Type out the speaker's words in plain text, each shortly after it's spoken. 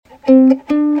And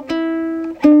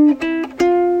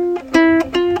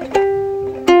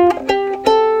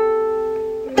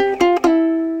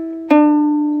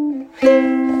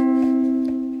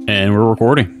we're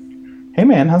recording. Hey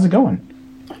man, how's it going?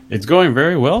 It's going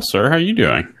very well, sir. How are you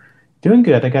doing? Doing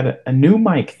good. I got a new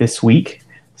mic this week.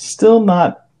 Still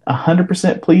not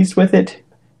 100% pleased with it.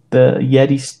 The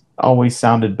Yeti always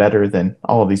sounded better than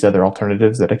all of these other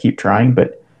alternatives that I keep trying,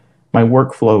 but my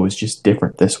workflow is just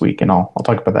different this week, and I'll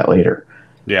talk about that later.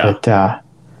 Yeah. But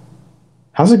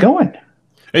how's it going?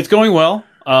 It's going well.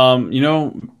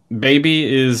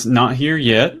 Baby is not here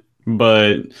yet,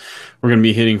 but we're going to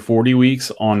be hitting 40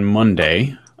 weeks on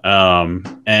Monday.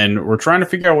 And we're trying to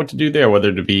figure out what to do there,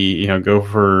 whether to be, go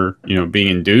for, being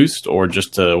induced or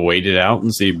just to wait it out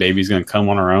and see if baby's going to come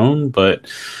on her own. But,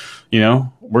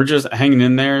 we're just hanging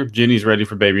in there. Jenny's ready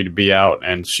for baby to be out,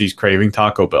 and she's craving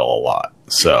Taco Bell a lot.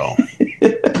 So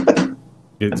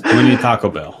it's plenty of Taco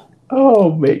Bell.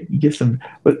 Oh, man, you get some.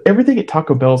 But everything at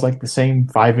Taco Bell is like the same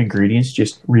 5 ingredients,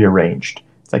 just rearranged.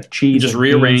 It's like cheese, just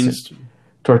rearranged,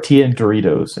 tortilla and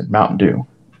Doritos and Mountain Dew.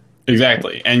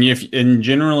 Exactly. And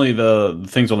generally the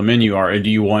things on the menu are, do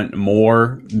you want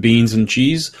more beans and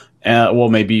cheese? Well,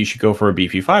 maybe you should go for a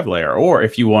beefy 5-layer. Or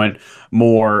if you want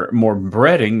more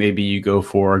breading, maybe you go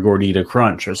for a Gordita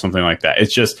Crunch or something like that.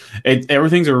 It's just,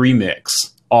 everything's a remix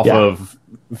off of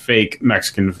fake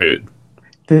Mexican food.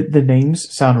 The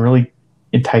names sound really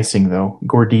enticing, though.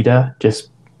 Gordita,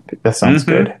 that sounds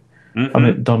good. Mm-hmm.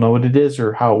 I don't know what it is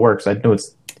or how it works. I know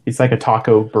it's like a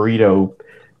taco burrito.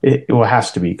 It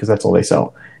has to be, because that's all they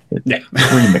sell.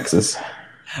 Remixes.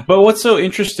 But what's so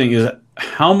interesting is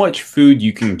how much food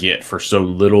you can get for so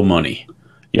little money.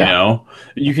 You know,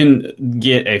 you can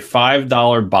get a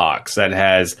 $5 box that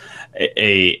has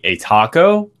a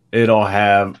taco. It'll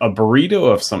have a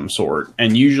burrito of some sort,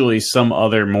 and usually some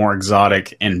other more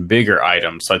exotic and bigger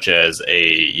items, such as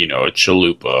a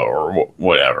chalupa or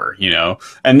whatever,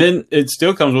 and then it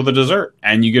still comes with a dessert,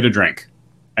 and you get a drink.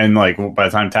 And by the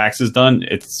time tax is done,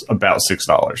 it's about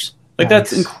 $6.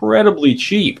 That's incredibly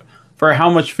cheap for how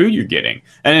much food you're getting.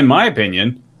 And in my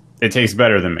opinion, it tastes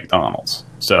better than McDonald's.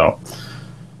 So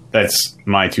that's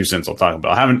my 2 cents I'll talk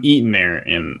about. I haven't eaten there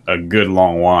in a good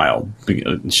long while.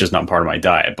 It's just not part of my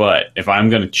diet. But if I'm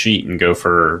going to cheat and go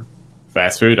for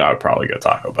fast food, I would probably go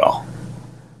Taco Bell.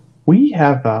 We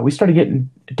started getting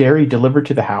dairy delivered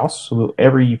to the house. So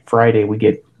every Friday we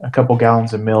get a couple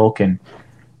gallons of milk and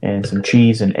some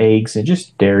cheese and eggs and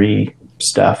just dairy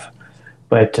stuff.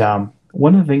 But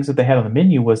one of the things that they had on the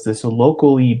menu was this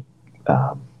locally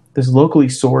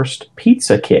sourced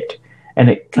pizza kit. And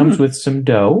it comes with some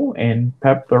dough and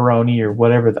pepperoni or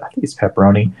whatever. I think it's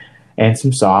pepperoni and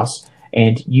some sauce.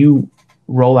 And you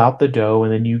roll out the dough,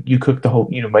 and then you cook the whole,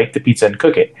 make the pizza and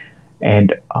cook it.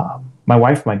 And my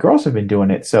wife and my girls have been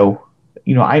doing it. So,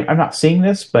 I'm not seeing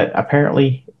this, but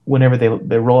apparently whenever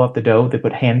they roll out the dough, they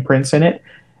put handprints in it,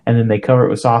 and then they cover it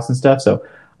with sauce and stuff. So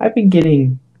I've been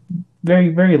getting very,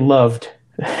 very loved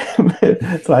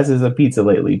slices of pizza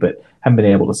lately, but haven't been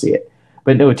able to see it.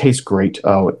 But no, it tastes great.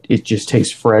 Oh, it just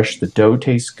tastes fresh. The dough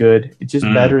tastes good. It's just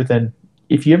better than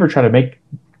if you ever try to make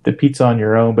the pizza on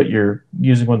your own, but you're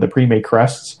using one of the pre-made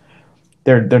crusts.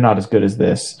 They're not as good as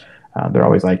this. They're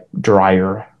always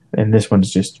drier, and this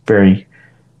one's just very,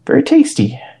 very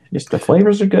tasty. Just the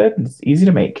flavors are good, and it's easy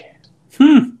to make.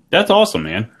 That's awesome,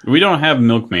 man. We don't have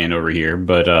Milkman over here,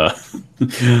 but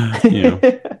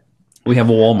we have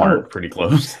a Walmart pretty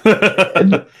close.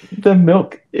 And the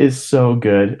milk is so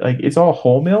good. It's all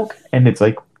whole milk, and it's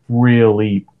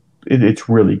really, it's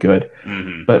really good.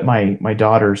 Mm-hmm. But my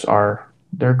daughters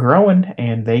they're growing,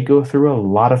 and they go through a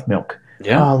lot of milk.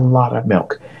 Yeah, a lot of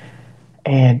milk,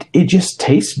 and it just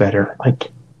tastes better.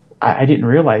 I didn't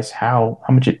realize how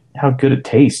good it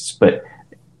tastes, but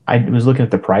I was looking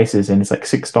at the prices, and it's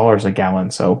 $6 a gallon.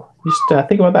 So just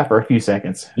think about that for a few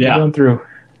seconds. Yeah, going through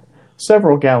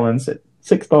several gallons at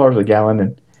 $6 a gallon,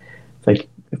 and it's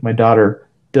if my daughter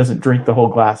doesn't drink the whole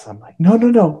glass, I'm like,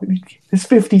 no, it's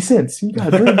 50 cents. You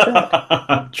gotta drink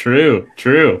that.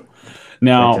 True.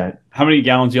 Now, how many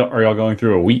gallons are y'all going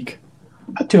through a week?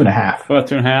 2.5. About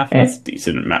 2.5. That's a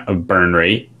decent amount of burn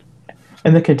rate.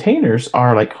 And the containers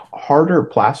are harder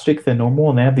plastic than normal,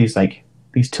 and they have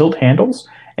these tilt handles,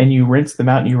 and you rinse them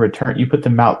out and you put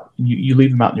them out, you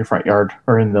leave them out in your front yard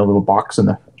or in the little box on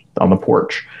the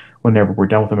porch whenever we're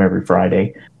done with them every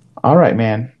Friday. All right,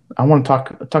 man. I want to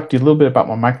talk to you a little bit about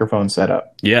my microphone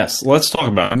setup. Yes, let's talk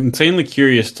about it. I'm insanely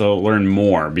curious to learn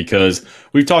more, because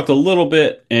we've talked a little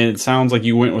bit, and it sounds like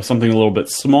you went with something a little bit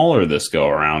smaller this go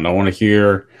around. I want to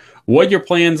hear what your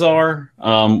plans are.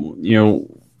 Are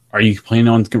you planning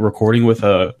on recording with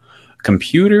a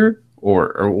computer,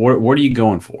 or what are you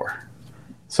going for?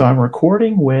 So I'm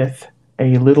recording with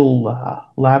a little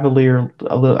lavalier,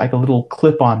 like a little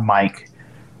clip-on mic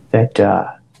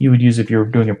that you would use if you were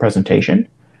doing a presentation.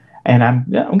 And I'm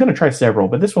going to try several,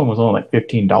 but this one was only like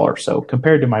 $15. So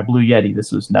compared to my Blue Yeti,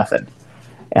 this was nothing.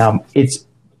 It's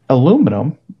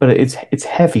aluminum, but it's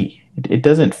heavy. It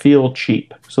doesn't feel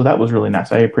cheap. So that was really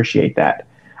nice. I appreciate that.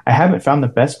 I haven't found the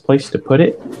best place to put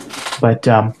it, but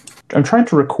I'm trying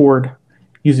to record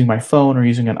using my phone or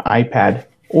using an iPad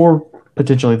or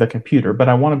potentially the computer, but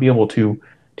I want to be able to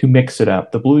mix it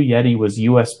up. The Blue Yeti was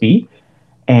USB,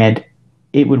 and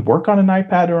it would work on an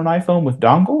iPad or an iPhone with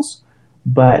dongles,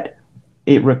 but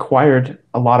it required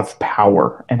a lot of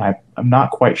power, and I'm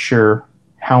not quite sure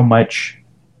how much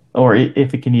or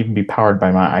if it can even be powered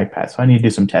by my iPad. So I need to do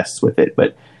some tests with it,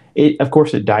 but of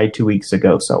course it died 2 weeks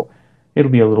ago, so it'll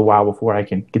be a little while before I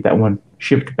can get that one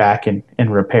shipped back and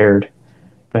repaired.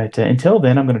 But until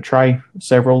then, I'm going to try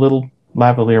several little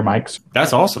lavalier mics.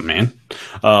 That's awesome, man.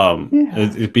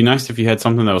 It'd be nice if you had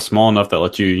something that was small enough that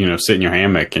let you, sit in your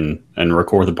hammock and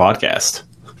record the podcast.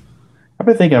 I've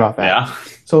been thinking about that. Yeah.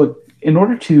 So in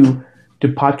order to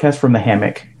podcast from the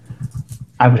hammock,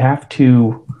 I would have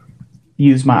to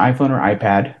use my iPhone or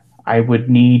iPad. I would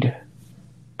need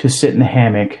to sit in the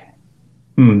hammock.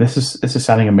 This is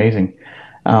sounding amazing.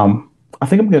 I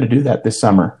think I'm going to do that this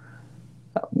summer.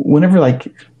 Whenever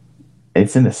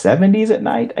it's in the 70s at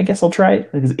night, I guess I'll try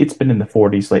it, because it's been in the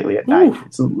 40s lately at night.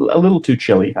 It's a little too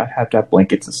chilly. I have to have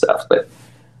blankets and stuff, but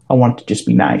I want it to just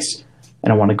be nice.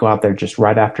 And I want to go out there just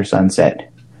right after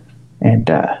sunset and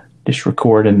just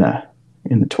record in the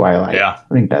twilight. Yeah.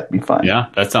 I think that'd be fun. Yeah,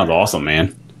 that sounds awesome,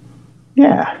 man.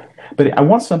 Yeah. But I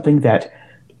want something that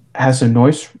has a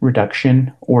noise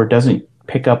reduction or doesn't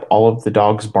pick up all of the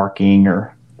dogs barking,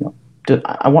 or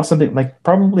I want something like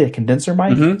probably a condenser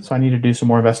mic. Mm-hmm. So I need to do some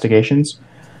more investigations.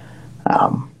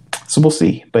 So we'll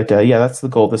see. But yeah, that's the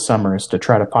goal this summer, is to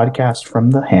try to podcast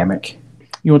from the hammock.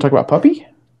 You want to talk about puppy?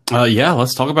 Yeah,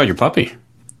 let's talk about your puppy.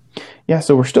 Yeah,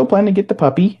 so we're still planning to get the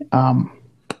puppy.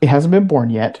 It hasn't been born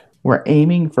yet. We're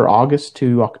aiming for August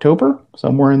to October,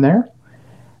 somewhere in there.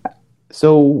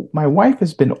 So my wife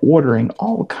has been ordering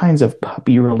all kinds of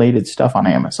puppy-related stuff on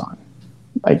Amazon.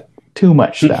 Like, too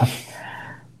much stuff.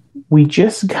 We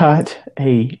just got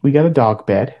a dog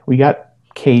bed. We got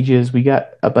cages. We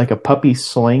got a puppy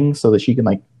sling so that she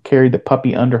can carry the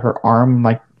puppy under her arm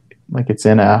like it's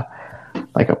in a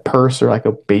purse or like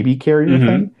a baby carrier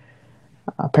thing.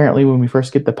 Apparently, when we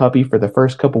first get the puppy, for the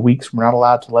first couple weeks, we're not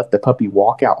allowed to let the puppy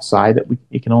walk outside.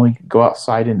 It can only go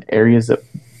outside in areas that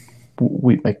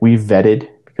we've vetted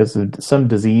because of some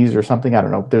disease or something. I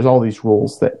don't know. There's all these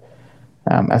rules that,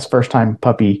 as first-time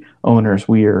puppy owners,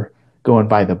 we are going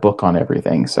by the book on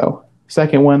everything. So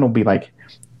second one will be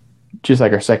just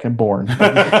like our second born.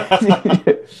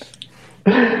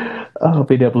 I'll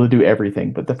be able to do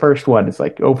everything. But the first one is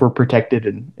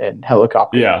overprotected and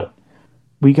helicopter. Yeah.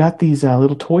 We got these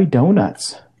little toy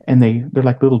donuts, and they're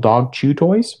like little dog chew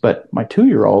toys, but my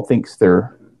 2-year-old thinks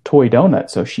they're toy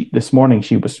donuts. So this morning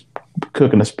she was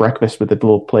cooking us breakfast with a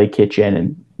little play kitchen,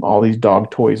 and all these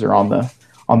dog toys are on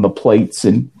the plates,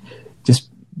 and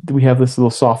we have this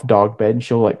little soft dog bed, and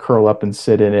she'll curl up and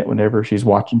sit in it whenever she's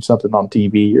watching something on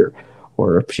TV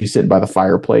or if she's sitting by the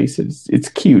fireplace. It's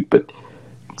cute, but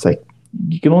it's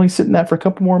you can only sit in that for a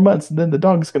couple more months, and then the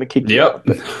dog's going to kick you out.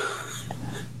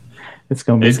 It's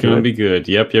going to be good.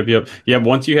 Yep.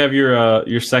 Once you have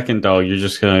your second dog, you're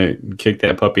just going to kick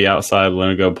that puppy outside, let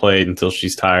her go play until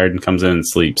she's tired and comes in and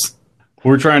sleeps.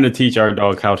 We're trying to teach our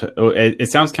dog how to. It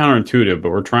sounds counterintuitive,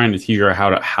 but we're trying to teach her how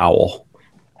to howl.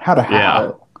 How to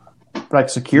howl? Yeah. Like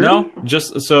security? No,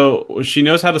 just so she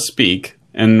knows how to speak,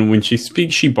 and when she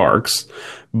speaks, she barks.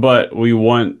 But we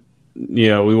want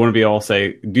to be able to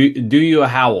say, "Do you a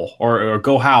howl?" or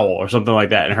 "Go howl" or something like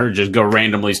that, and her just go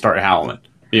randomly start howling.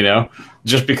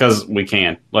 Just because we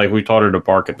can. We taught her to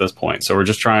bark at this point, so we're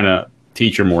just trying to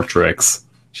teach her more tricks.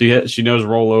 She knows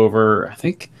roll over. I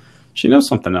think she knows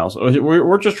something else.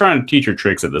 We're just trying to teach her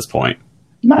tricks at this point.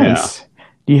 Nice. Yeah.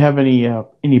 Do you have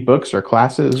any books or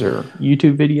classes or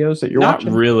YouTube videos that you're watching?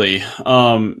 Not really.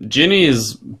 Jenny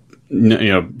is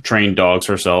trained dogs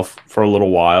herself for a little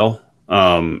while.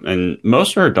 And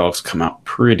most of her dogs come out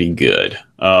pretty good.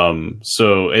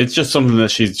 So it's just something that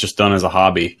she's just done as a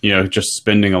hobby, just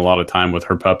spending a lot of time with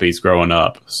her puppies growing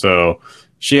up. So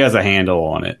she has a handle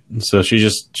on it. So she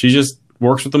just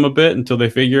works with them a bit until they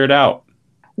figure it out.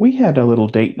 We had a little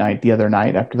date night the other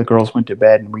night after the girls went to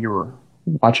bed, and we were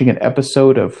watching an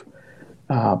episode of,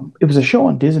 it was a show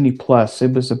on Disney Plus.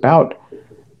 It was about,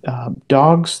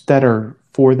 dogs that are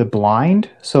for the blind.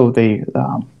 So they're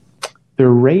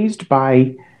raised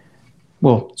by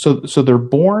Well, so they're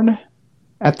born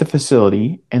at the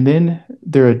facility, and then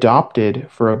they're adopted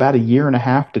for about a year and a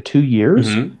half to 2 years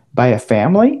Mm-hmm. by a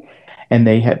family, and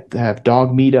they have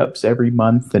dog meetups every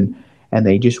month, and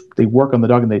they work on the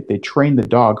dog, and they train the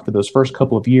dog for those first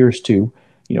couple of years to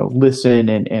listen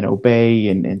and obey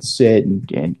and sit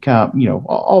and come,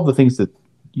 all the things that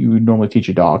you would normally teach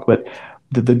a dog. But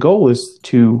the goal is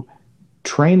to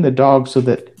train the dog so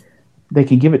that they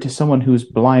can give it to someone who's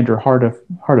blind or hard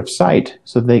of sight,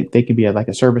 so they can be like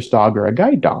a service dog or a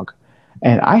guide dog.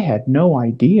 And I had no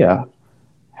idea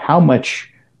how much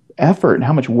effort and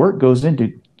how much work goes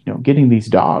into getting these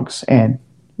dogs. And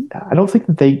I don't think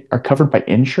that they are covered by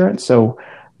insurance, so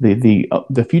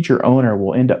the future owner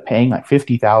will end up paying like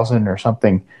 $50,000 or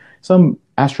something, some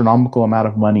astronomical amount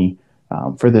of money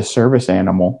for this service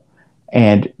animal.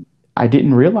 And I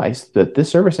didn't realize that this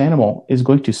service animal is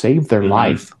going to save their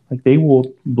life. Like, they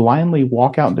will blindly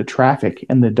walk out into traffic,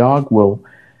 and the dog will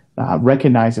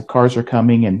recognize if cars are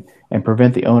coming and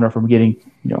prevent the owner from getting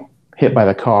hit by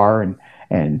the car,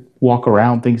 and walk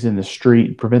around things in the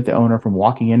street, prevent the owner from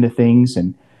walking into things,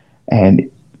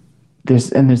 and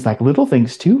there's like little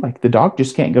things too, like the dog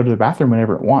just can't go to the bathroom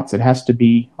whenever it wants. It has to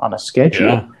be on a schedule.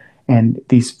 Yeah. And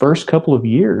these first couple of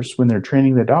years when they're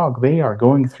training the dog, they are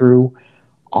going through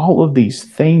all of these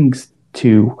things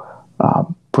to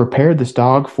prepare this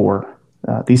dog for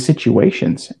these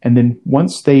situations. And then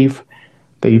once they've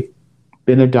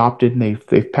been adopted and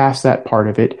they've passed that part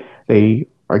of it, they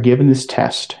are given this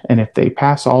test. And if they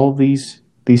pass all of these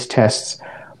tests,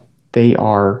 they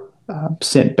are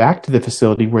sent back to the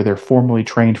facility where they're formally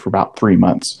trained for about 3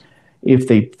 months. If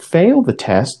they fail the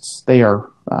tests, they are,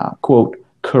 quote,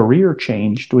 career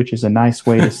changed, which is a nice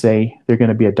way to say they're going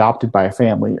to be adopted by a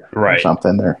family or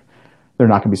something. They're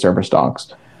not going to be service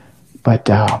dogs. But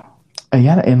yeah,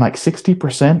 and like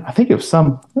 60%, I think it was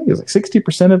like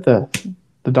 60% of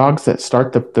the dogs that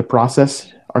start the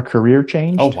process are career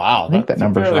changed. Oh wow, I think that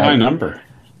number's a right. High number.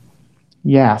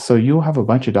 Yeah, so you'll have a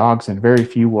bunch of dogs, and very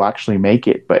few will actually make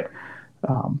it. But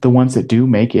the ones that do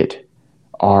make it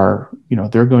are,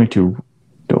 they're going to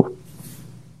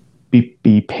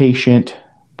be patient,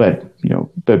 but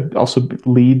also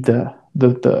lead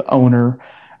the owner.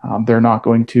 They're not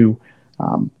going to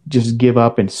just give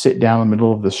up and sit down in the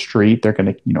middle of the street. They're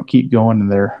going to keep going,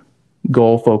 and they're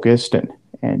goal focused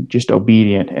and just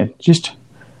obedient, and just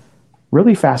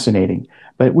really fascinating.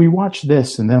 But we watch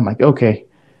this, and then I'm like, okay,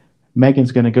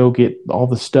 Megan's going to go get all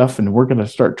the stuff, and we're going to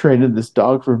start training this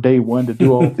dog from day one to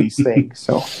do all of these things.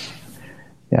 So,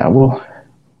 yeah,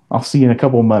 I'll see you in a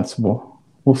couple of months.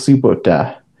 We'll see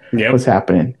what's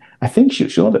happening. I think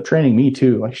she'll end up training me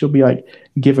too. Like, she'll be like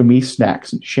giving me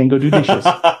snacks, and Shane, go do dishes.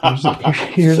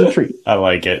 Here's a treat. I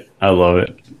like it. I love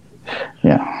it.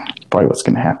 Yeah, probably what's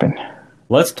going to happen.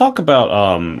 Let's talk about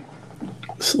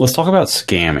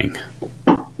scamming.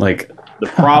 Like, the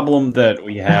problem that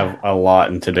we have a lot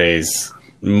in today's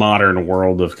modern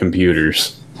world of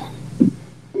computers.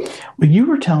 But you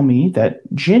were telling me that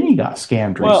Jenny got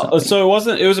scammed recently. Well, so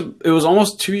it was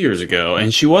almost 2 years ago,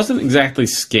 and she wasn't exactly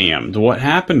scammed. What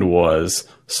happened was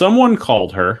someone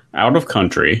called her out of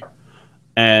country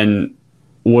and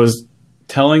was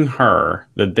telling her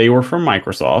that they were from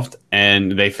Microsoft,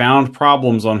 and they found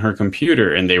problems on her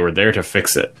computer, and they were there to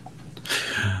fix it.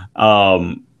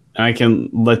 I can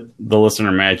let the listener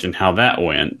imagine how that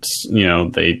went. We're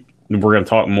going to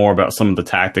talk more about some of the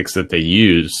tactics that they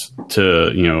use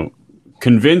to,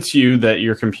 convince you that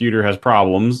your computer has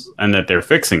problems and that they're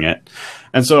fixing it.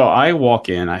 And so I walk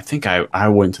in, I think I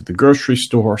went to the grocery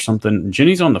store or something.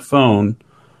 Jenny's on the phone,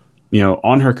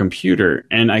 on her computer,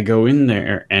 and I go in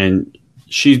there, and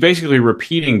she's basically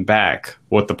repeating back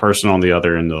what the person on the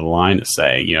other end of the line is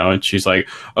saying, and she's like,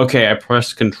 okay, I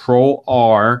pressed Control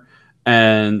R,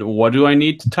 and what do I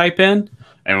need to type in?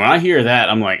 And when I hear that,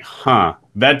 I'm like,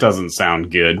 that doesn't sound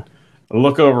good. I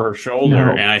look over her shoulder,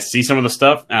 and I see some of the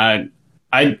stuff.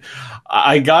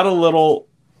 I got a little,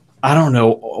 I don't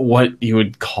know what you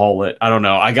would call it. I don't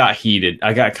know. I got heated.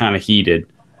 I got kind of heated.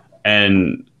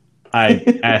 And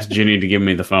I asked Jenny to give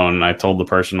me the phone, and I told the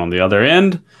person on the other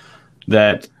end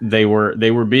that they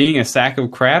were being a sack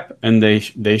of crap, and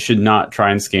they should not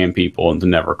try and scam people and to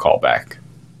never call back.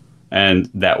 And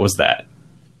that was that.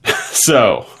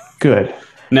 So good.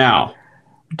 Now,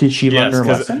 did she learn her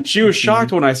lesson? She was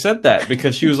shocked when I said that,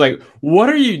 because she was like, "What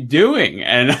are you doing?"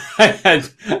 And I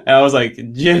was like,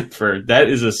 "Jennifer, that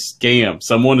is a scam.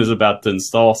 Someone is about to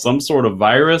install some sort of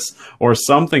virus or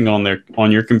something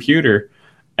on your computer,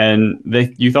 and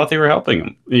you thought they were helping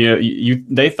them. You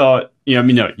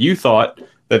thought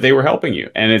that they were helping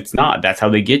you, and it's not. That's how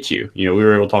they get you. We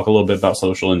were able to talk a little bit about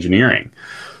social engineering.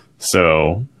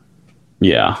 So,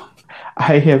 Yeah.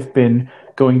 I have been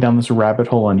going down this rabbit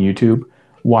hole on YouTube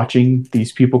watching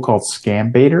these people called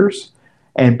scam baiters,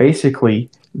 and basically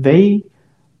they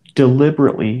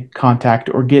deliberately contact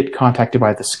or get contacted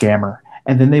by the scammer,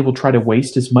 and then they will try to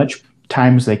waste as much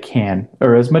time as they can,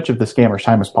 or as much of the scammer's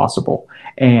time as possible,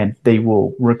 and they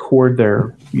will record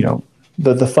their,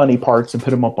 the funny parts and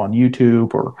put them up on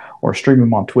YouTube or stream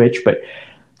them on Twitch. But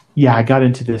yeah, I got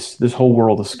into this whole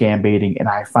world of scam baiting, and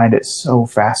I find it so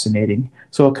fascinating.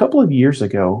 So a couple of years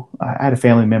ago, I had a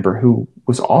family member who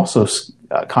was also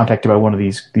contacted by one of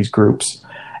these groups,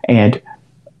 and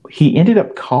he ended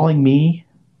up calling me,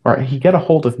 or he got a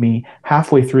hold of me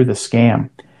halfway through the scam,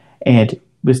 and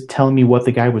was telling me what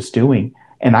the guy was doing.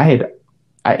 And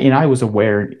I was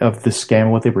aware of the scam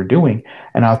and what they were doing,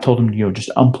 and I told him,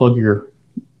 just unplug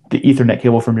the Ethernet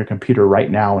cable from your computer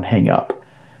right now and hang up.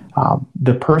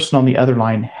 The person on the other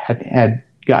line had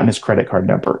gotten his credit card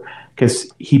number,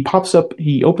 because he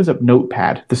opens up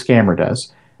Notepad, the scammer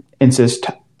does, and says,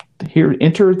 here,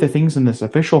 enter the things in this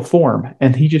official form.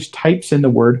 And he just types in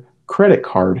the word credit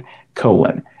card, :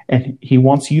 and he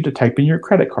wants you to type in your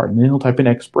credit card, and then he'll type in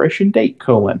expiration date, :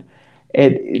 and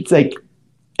it's like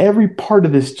every part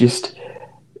of this just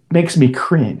makes me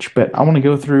cringe. But I want to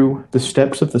go through the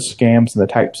steps of the scams and the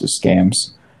types of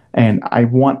scams. And I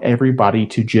want everybody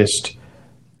to just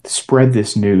spread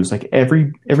this news. Like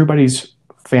everybody's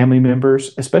family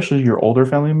members, especially your older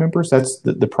family members, that's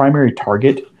the primary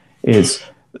target is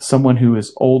someone who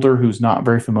is older, who's not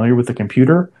very familiar with the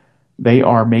computer. They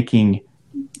are making,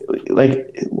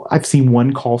 like, I've seen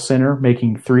one call center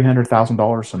making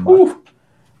 $300,000 a month,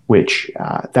 which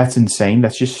that's insane.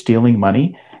 That's just stealing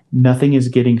money. Nothing is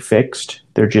getting fixed.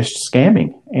 They're just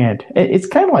scamming. And it's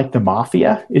kind of like the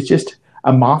mafia. It's just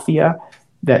a mafia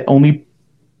that only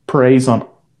preys on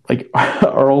like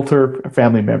our older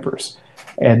family members.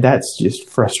 And that's just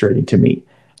frustrating to me.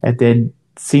 And then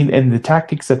and the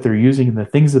tactics that they're using and the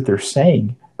things that they're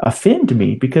saying offend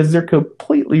me because they're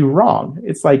completely wrong.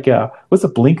 It's like, what's a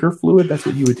blinker fluid? That's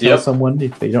what you would tell someone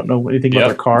if they don't know anything about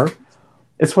their car.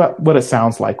 It's what it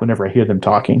sounds like whenever I hear them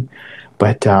talking.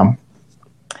 But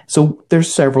so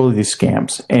there's several of these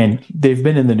scams, and they've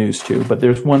been in the news too. But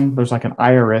there's like an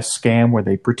IRS scam where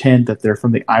they pretend that they're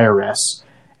from the IRS,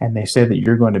 and they say that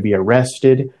you're going to be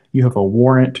arrested. You have a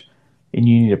warrant, and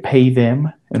you need to pay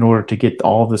them in order to get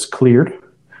all this cleared.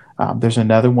 There's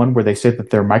another one where they say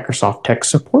that they're Microsoft tech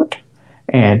support,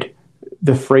 and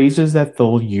the phrases that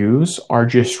they'll use are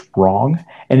just wrong.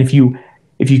 And if you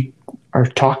are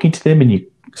talking to them and you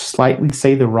slightly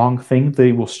say the wrong thing,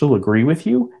 they will still agree with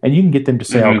you, and you can get them to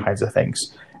say all kinds of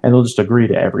things, and they'll just agree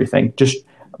to everything. Just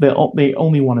they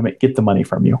only want to get the money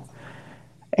from you.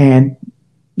 And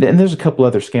there's a couple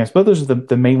other scams, but those are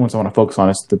the main ones I want to focus on.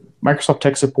 Is the Microsoft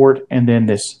tech support, and then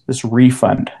this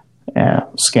refund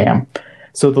scam.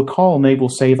 So they'll call and they will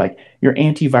say, like, your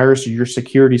antivirus or your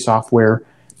security software,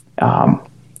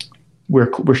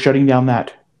 we're shutting down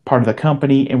that part of the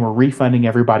company and we're refunding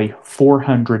everybody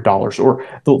 $400. Or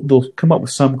they'll come up with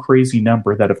some crazy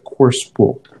number that, of course,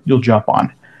 you'll jump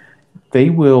on. They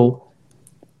will.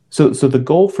 So the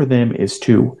goal for them is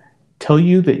to tell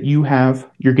you that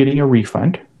you're getting a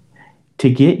refund, to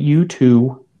get you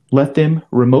to let them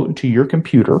remote into your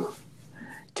computer,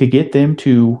 to get them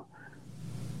to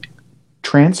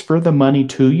transfer the money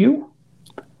to you,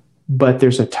 but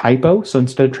there's a typo. So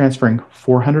instead of transferring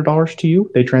 $400 to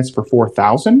you, they transfer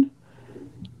 $4,000,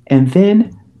 and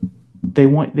then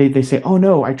they say, "Oh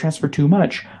no, I transferred too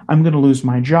much. I'm going to lose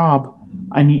my job.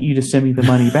 I need you to send me the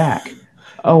money back."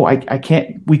 "Oh, I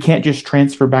can't. We can't just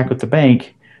transfer back with the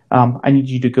bank. I need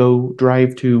you to go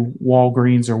drive to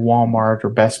Walgreens or Walmart or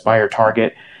Best Buy or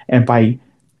Target and buy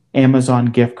Amazon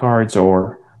gift cards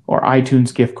or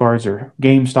iTunes gift cards or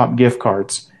GameStop gift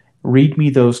cards. Read me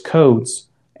those codes,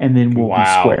 and then we'll be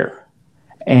square."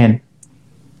 And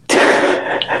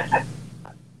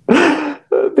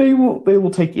they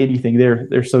will take anything.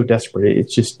 They're so desperate.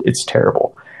 It's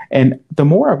terrible. And the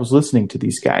more I was listening to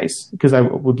these guys, because I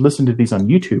would listen to these on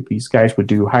YouTube, these guys would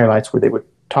do highlights where they would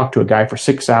talk to a guy for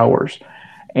 6 hours,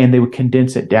 and they would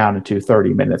condense it down into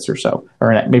 30 minutes or so,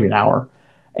 or maybe an hour.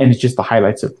 And it's just the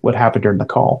highlights of what happened during the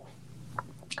call.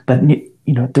 But,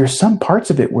 there's some parts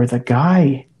of it where the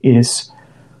guy is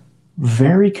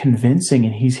very convincing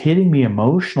and he's hitting me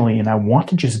emotionally, and I want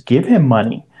to just give him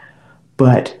money.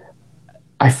 But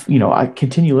I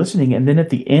continue listening, and then at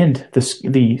the end, the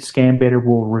scam baiter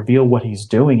will reveal what he's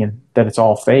doing and that it's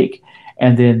all fake.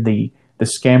 And then the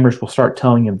scammers will start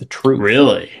telling him the truth.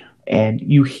 Really? And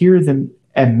you hear them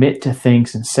admit to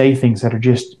things and say things that are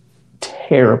just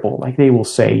terrible. Like they will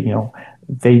say,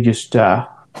 they just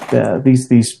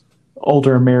these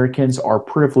older Americans are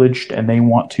privileged and they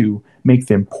want to make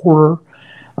them poorer.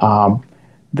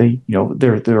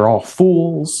 They're all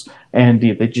fools, and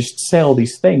they just sell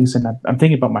these things. And I'm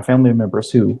thinking about my family members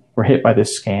who were hit by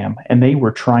this scam, and they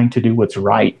were trying to do what's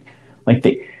right. Like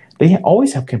they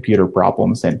always have computer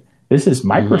problems, and this is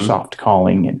Microsoft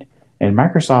calling, and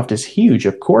Microsoft is huge.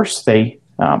 Of course, they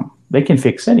can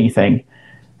fix anything,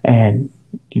 and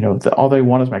all they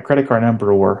want is my credit card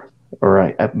number, or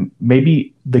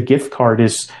maybe the gift card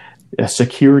is a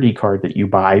security card that you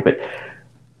buy, but.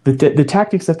 The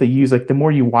tactics that they use, like the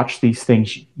more you watch these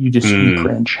things, you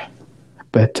cringe.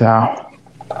 But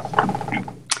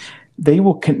they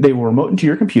will remote into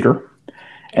your computer,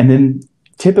 and then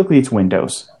typically it's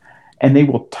Windows, and they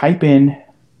will type in.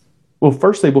 Well,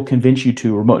 first they will convince you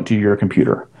to remote into your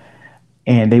computer,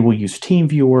 and they will use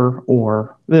TeamViewer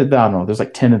or I don't know. There's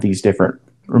like 10 of these different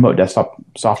remote desktop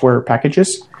software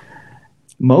packages.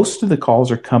 Most of the calls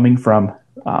are coming from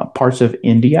parts of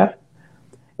India.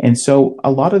 And so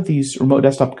a lot of these remote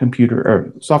desktop computer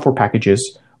or software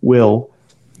packages will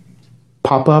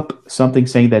pop up something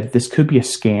saying that this could be a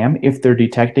scam if they're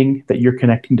detecting that you're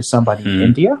connecting to somebody in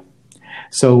India.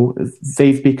 So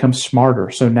they've become smarter.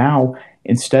 So now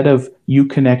instead of them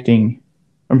connecting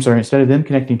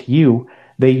to you,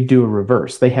 they do a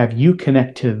reverse. They have you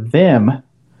connect to them,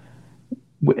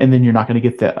 and then you're not going to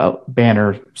get the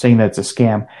banner saying that it's a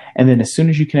scam. And then as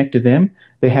soon as you connect to them,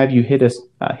 they have you hit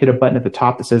a button at the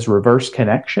top that says reverse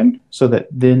connection, so that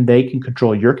then they can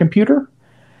control your computer.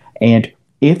 And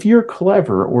if you're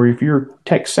clever or if you're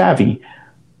tech savvy,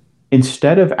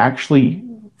 instead of actually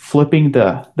flipping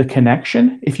the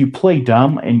connection, if you play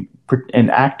dumb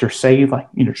and act or say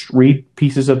just read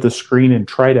pieces of the screen and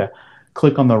try to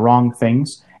click on the wrong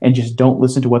things and just don't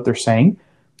listen to what they're saying,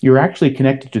 you're actually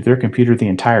connected to their computer the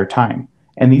entire time.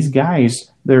 And these guys,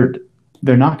 they're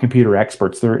not computer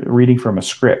experts. They're reading from a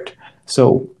script.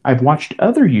 So I've watched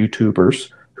other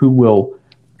YouTubers who will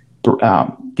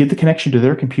get the connection to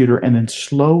their computer and then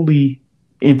slowly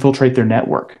infiltrate their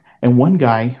network. And one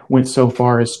guy went so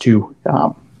far as to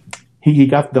he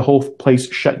got the whole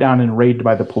place shut down and raided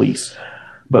by the police.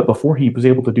 But before he was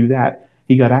able to do that,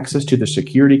 he got access to the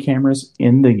security cameras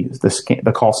in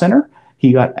the call center.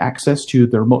 He got access to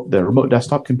the remote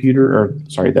desktop computer,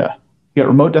 he got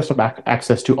remote desktop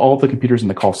access to all of the computers in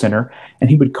the call center,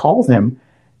 and he would call them,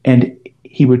 and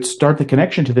he would start the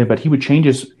connection to them, but he would change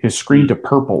his screen to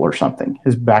purple or something,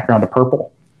 his background to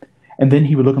purple. And then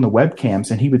he would look on the webcams,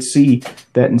 and he would see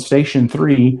that in Station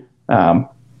 3,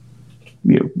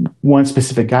 one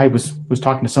specific guy was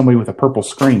talking to somebody with a purple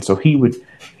screen. So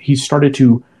he started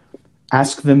to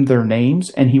ask them their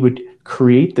names, and he would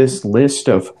create this list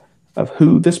of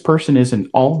who this person is and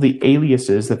all the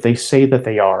aliases that they say that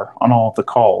they are on all of the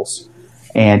calls.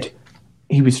 And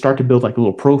he would start to build like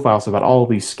little profiles about all of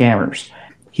these scammers.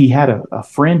 He had a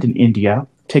friend in India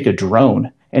take a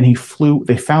drone, and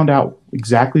they found out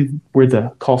exactly where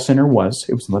the call center was.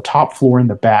 It was on the top floor in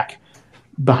the back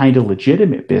behind a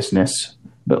legitimate business,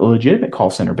 but a legitimate call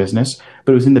center business,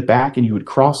 but it was in the back, and you would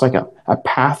cross like a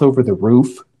path over the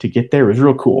roof to get there. It was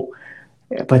real cool.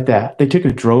 But they took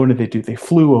a drone and they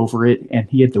flew over it, and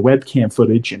he had the webcam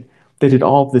footage, and they did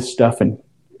all of this stuff, and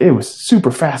it was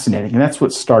super fascinating. And that's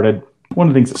what started one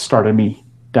of the things that started me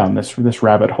down this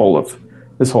rabbit hole of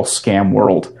this whole scam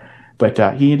world. But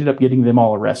he ended up getting them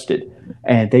all arrested,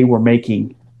 and they were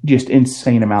making just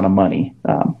insane amount of money.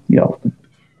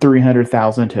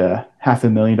 $300,000 to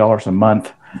 $500,000 a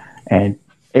month, and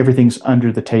everything's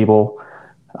under the table.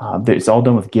 It's all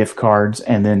done with gift cards,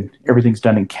 and then everything's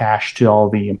done in cash to all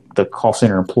the call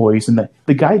center employees. And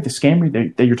the guy, the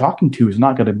scammer that you're talking to, is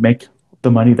not going to make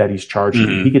the money that he's charging.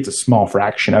 Mm-hmm. He gets a small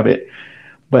fraction of it.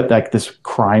 But like this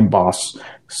crime boss,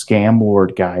 scam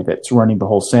lord guy that's running the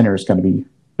whole center is going to be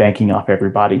banking off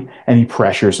everybody, and he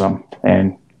pressures them.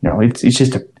 And it's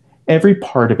just every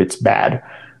part of it's bad.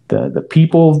 The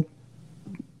people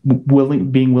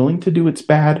being willing to do it's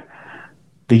bad.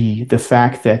 The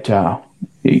fact that how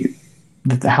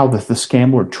the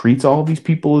scam lord treats all of these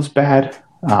people is bad.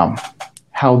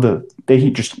 How they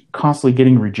just constantly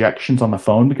getting rejections on the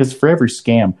phone, because for every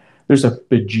scam, there's a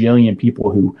bajillion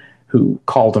people who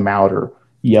called him out or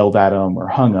yelled at him or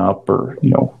hung up or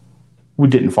who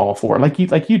didn't fall for it,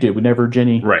 like you did whenever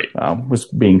Jenny was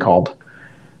being called.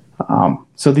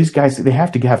 So these guys, they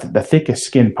have to have the thickest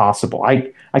skin possible.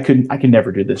 I could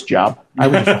never do this job. I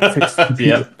would just fix the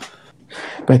computer. Yep.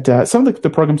 But some of the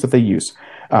programs that they use,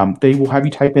 they will have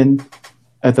you type in,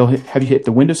 they'll have you hit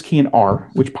the Windows key and R,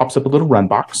 which pops up a little run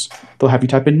box. They'll have you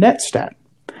type in Netstat.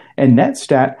 And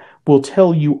Netstat will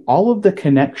tell you all of the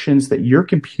connections that your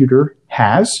computer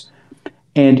has.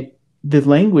 And the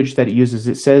language that it uses,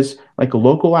 it says like a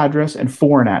local address and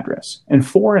foreign address. And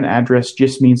foreign address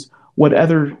just means what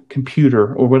other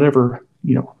computer or whatever,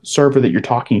 server that you're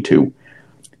talking to.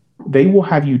 They will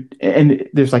have you, and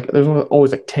there's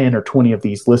always like 10 or 20 of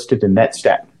these listed in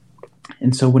NetStat.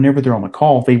 And so whenever they're on the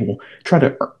call, they will try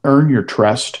to earn your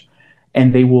trust,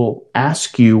 and they will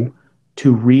ask you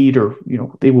to read, or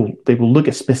they will look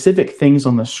at specific things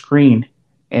on the screen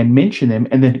and mention them,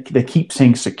 and then they keep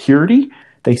saying security.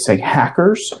 They say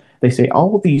hackers. They say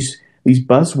all of these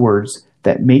buzzwords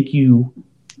that make you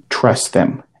trust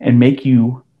them and make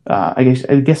you, I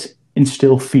guess,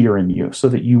 instill fear in you so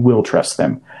that you will trust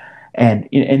them. And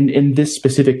in this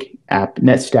specific app,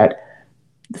 NetStat,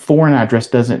 foreign address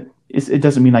doesn't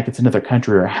mean like it's another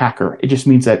country or a hacker. It just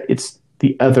means that it's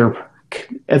the other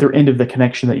end of the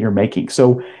connection that you're making.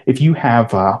 So if you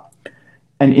have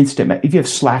if you have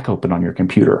Slack open on your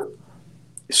computer,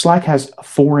 Slack has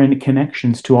foreign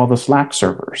connections to all the Slack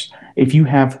servers. If you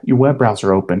have your web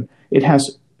browser open, it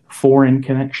has foreign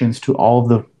connections to all of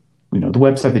the the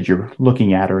website that you're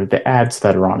looking at, or the ads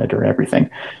that are on it, or everything.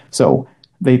 So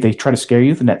they try to scare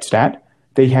you with NetStat.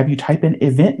 They have you type in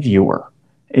Event Viewer.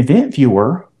 Event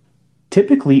Viewer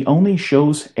typically only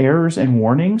shows errors and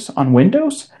warnings on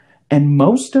Windows, and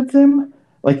most of them,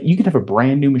 like you can have a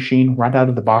brand new machine right out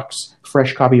of the box,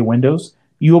 fresh copy of Windows.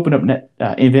 You open up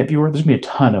Event Viewer, there's going to be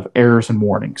a ton of errors and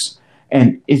warnings,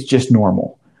 and it's just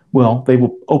normal. Well, they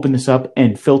will open this up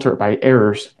and filter it by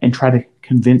errors and try to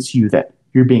convince you that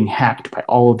you're being hacked by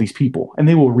all of these people. And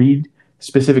they will read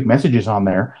specific messages on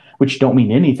there, which don't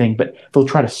mean anything, but they'll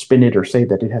try to spin it or say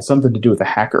that it has something to do with a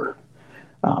hacker.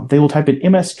 They will type in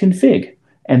msconfig,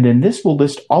 and then this will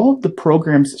list all of the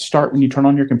programs that start when you turn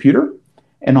on your computer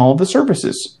and all of the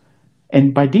services.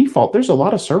 And by default, there's a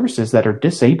lot of services that are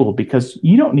disabled because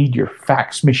you don't need your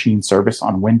fax machine service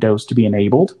on Windows to be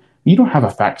enabled. You don't have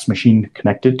a fax machine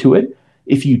connected to it.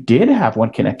 If you did have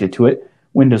one connected to it,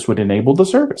 Windows would enable the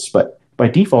service, but by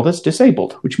default, it's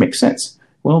disabled, which makes sense.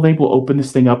 Well, they will open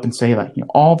this thing up and say that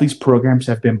all these programs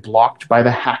have been blocked by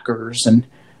the hackers, and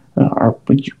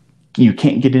you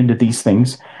can't get into these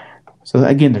things. So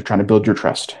again, they're trying to build your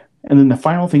trust. And then the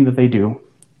final thing that they do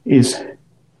is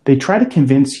they try to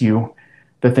convince you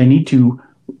that they need to,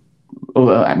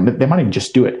 they might even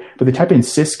just do it, but they type in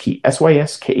syskey,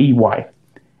 SYSKEY,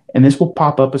 and this will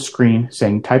pop up a screen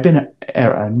saying type in an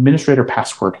administrator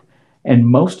password. And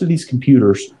most of these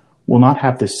computers will not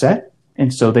have this set,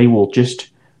 and so they will just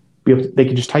they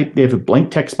have a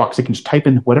blank text box. They can just type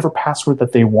in whatever password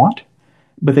that they want,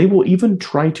 but they will even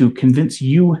try to convince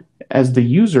you as the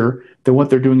user that what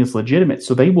they're doing is legitimate.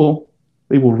 So they will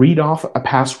read off a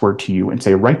password to you and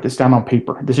say, write this down on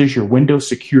paper. This is your Windows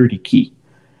security key.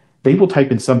 They will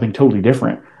type in something totally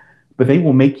different, but they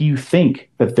will make you think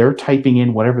that they're typing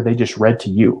in whatever they just read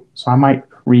to you. So I might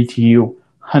read to you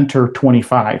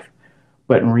Hunter25,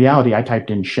 but in reality, I typed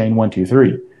in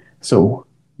Shane123. So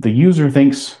the user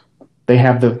thinks they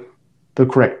have the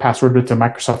correct password, but it's a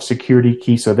Microsoft security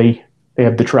key, so they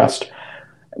have the trust.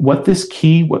 What this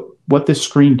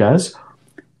screen does,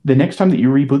 the next time that you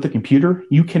reboot the computer,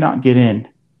 you cannot get in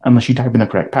unless you type in the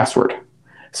correct password.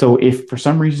 So if for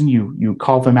some reason you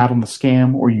call them out on the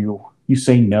scam, or you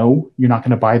say no, you're not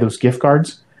going to buy those gift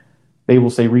cards, they will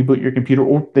say reboot your computer,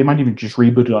 or they might even just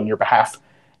reboot it on your behalf.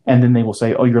 And then they will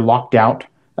say, oh, you're locked out.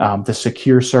 The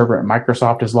secure server at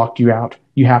Microsoft has locked you out.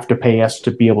 You have to pay us to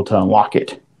be able to unlock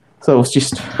it. So it's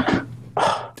just...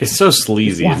 It's so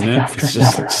sleazy, isn't it? It's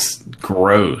just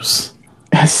gross.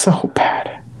 It's so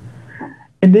bad.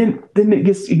 And then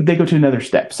they go to another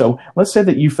step. So let's say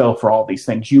that you fell for all these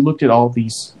things. You looked at all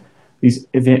these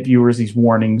event viewers, these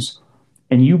warnings,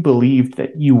 and you believed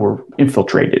that you were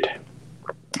infiltrated.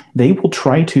 They will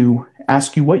try to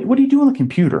ask you, what do you do on the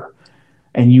computer?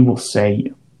 And you will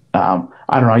say, I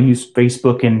don't know, I use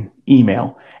Facebook and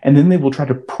email. And then they will try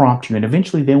to prompt you. And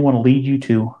eventually they want to lead you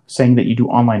to saying that you do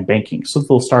online banking. So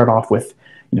they'll start off with,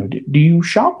 do you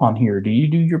shop on here? Do you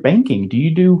do your banking? Do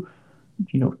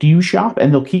you shop?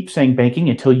 And they'll keep saying banking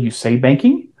until you say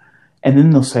banking. And then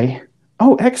they'll say,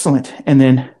 oh, excellent. And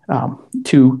then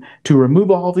to remove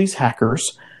all these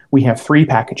hackers, we have 3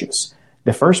 packages.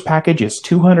 The first package is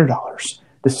 $200.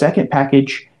 The second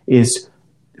package is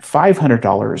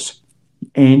 $500.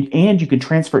 And you can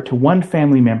transfer it to one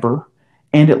family member,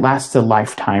 and it lasts a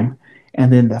lifetime.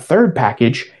 And then the third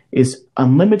package is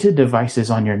unlimited devices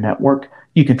on your network.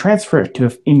 You can transfer it to,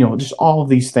 just all of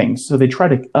these things. So they try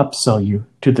to upsell you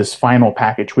to this final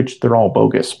package, which they're all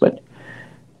bogus. But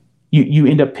you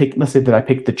end up picking, let's say that I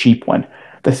picked the cheap one.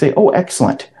 They say, oh,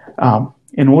 excellent.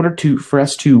 In order for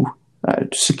us to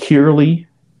securely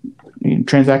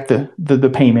transact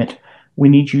the payment, we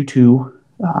need you to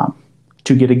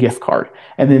get a gift card.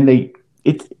 And then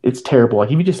it's terrible.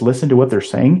 Like if you just listen to what they're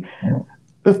saying,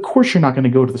 of course you're not going to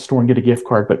go to the store and get a gift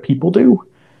card, but people do.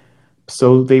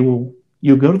 So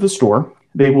you'll go to the store.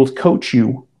 They will coach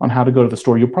you on how to go to the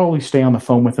store. You'll probably stay on the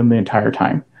phone with them the entire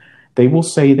time. They will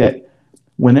say that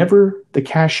whenever the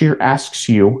cashier asks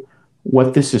you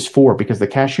what this is for, because the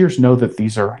cashiers know that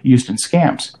these are used in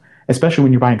scams, especially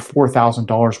when you're buying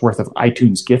 $4,000 worth of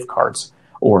iTunes gift cards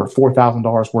or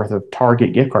 $4,000 worth of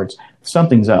Target gift cards,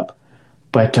 something's up.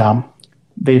 But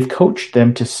they've coached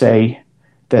them to say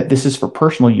that this is for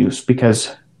personal use,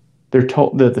 because they're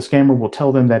told the scammer will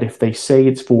tell them that if they say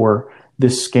it's for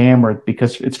this scam or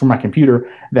because it's for my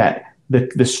computer, that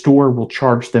the store will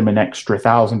charge them an extra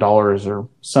 $1,000 or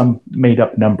some made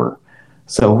up number.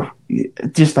 So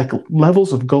just like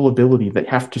levels of gullibility that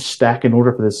have to stack in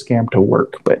order for this scam to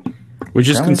work. But which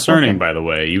is concerning, by the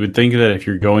way. You would think that if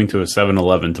you're going to a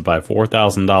 7-Eleven to buy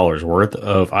 $4,000 worth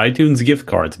of iTunes gift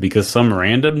cards because some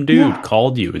random dude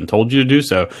called you and told you to do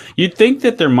so, you'd think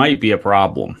that there might be a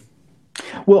problem.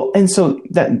 Well, and so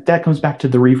that comes back to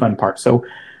the refund part. So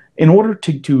in order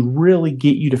to really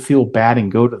get you to feel bad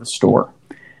and go to the store,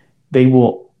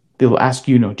 they'll ask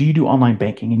you, do you do online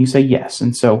banking? And you say yes.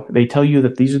 And so they tell you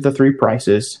that these are the 3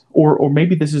 prices, or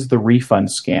maybe this is the refund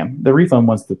scam. The refund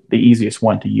one's the easiest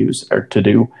one to use or to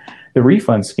do. The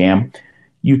refund scam,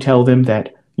 you tell them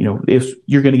that, if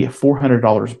you're going to get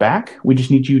 $400 back, we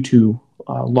just need you to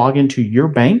log into your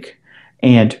bank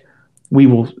and we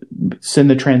will send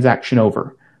the transaction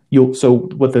over. So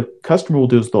what the customer will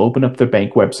do is they'll open up their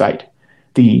bank website.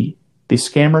 The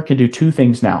scammer can do 2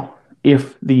 things now.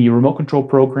 If the remote control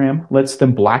program lets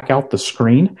them black out the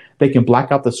screen, they can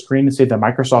black out the screen and say the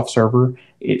Microsoft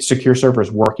secure server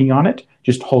is working on it.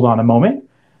 Just hold on a moment.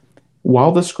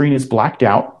 While the screen is blacked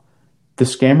out, the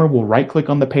scammer will right-click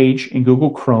on the page in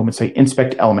Google Chrome and say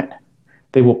Inspect Element.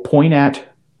 They will point at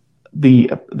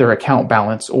their account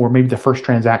balance or maybe the first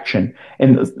transaction.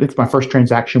 And if my first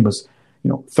transaction was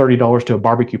 $30 to a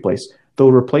barbecue place,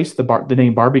 they'll replace the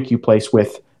name barbecue place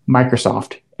with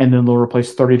Microsoft, and then they'll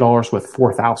replace $30 with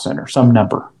 4,000 or some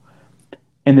number.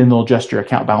 And then they'll adjust your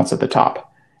account balance at the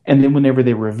top. And then whenever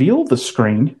they reveal the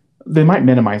screen, they might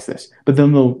minimize this, but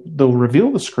then they'll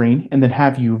reveal the screen and then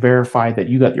have you verify that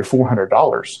you got your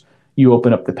 $400. You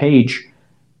open up the page,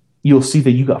 you'll see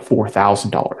that you got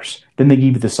 $4,000. Then they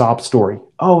give you the sob story.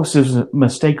 Oh, so there's a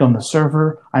mistake on the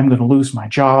server. I'm going to lose my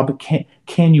job.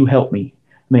 Can you help me?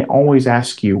 And they always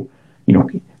ask you,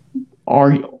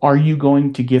 are you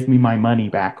going to give me my money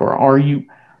back? Or are you,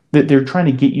 that they're trying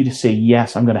to get you to say,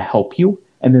 yes, I'm going to help you.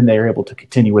 And then they're able to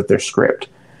continue with their script.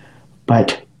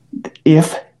 But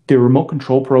if the remote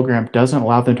control program doesn't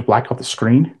allow them to black out the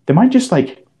screen, they might just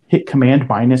hit Command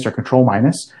minus or Control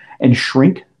minus and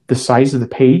shrink the size of the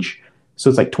page. So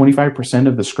it's 25%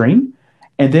 of the screen.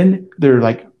 And then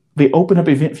they open up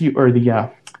Event View or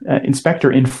the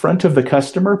inspector in front of the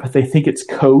customer, but they think it's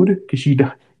code because you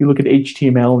look at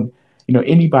HTML and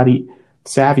anybody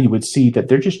savvy would see that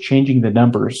they're just changing the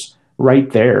numbers right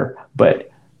there. But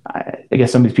I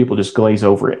guess some of these people just glaze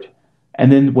over it.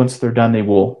 And then once they're done, they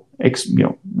will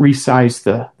resize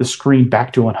the screen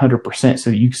back to 100% so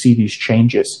that you see these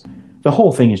changes. The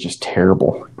whole thing is just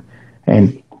terrible.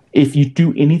 And if you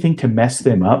do anything to mess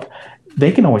them up,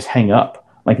 they can always hang up.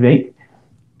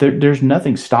 There's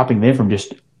nothing stopping them from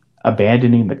just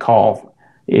abandoning the call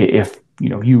if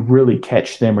you really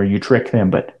catch them or you trick them.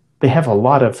 But they have a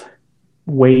lot of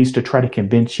ways to try to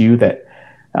convince you that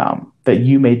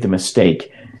you made the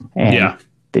mistake and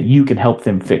that you can help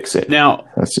them fix it. Now,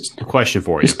 that's just a question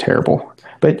for you. It's terrible.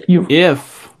 But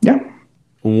if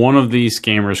one of these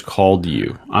scammers called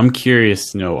you, I'm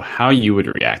curious to know how you would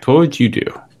react. What would you do?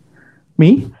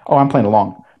 Me? Oh, I'm playing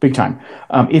along big time.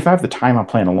 If I have the time, I'm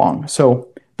playing along. So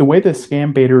the way the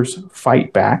scam baiters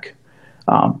fight back,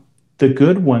 the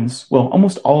good ones, well,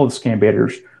 almost all of the scam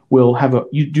baiters will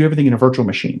you do everything in a virtual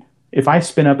machine. If I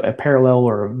spin up a Parallel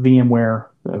or a VMware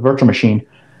virtual machine,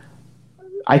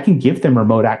 I can give them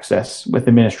remote access with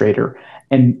Administrator.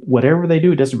 And whatever they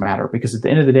do, it doesn't matter because at the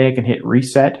end of the day, I can hit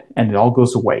reset and it all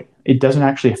goes away. It doesn't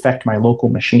actually affect my local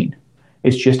machine.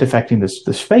 It's just affecting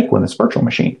this fake one, this virtual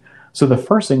machine. So the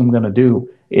first thing I'm going to do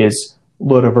is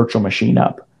load a virtual machine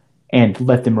up and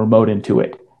let them remote into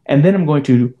it. And then I'm going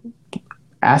to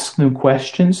ask them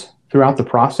questions throughout the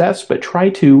process, but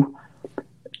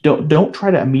don't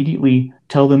try to immediately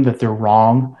tell them that they're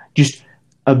wrong. Just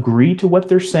agree to what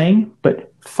they're saying,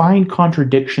 but find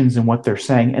contradictions in what they're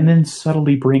saying and then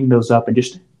subtly bring those up and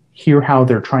just hear how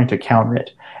they're trying to counter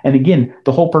it. And again,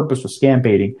 the whole purpose of scam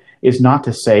baiting is not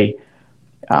to say,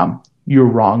 you're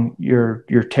wrong, you're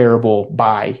terrible,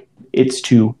 bye. It's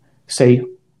to say,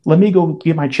 let me go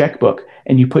get my checkbook,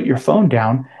 and you put your phone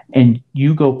down and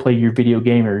you go play your video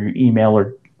game or your email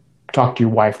or talk to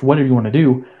your wife, whatever you want to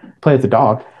do, play with the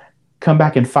dog. Come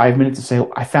back in 5 minutes and say,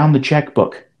 oh, I found the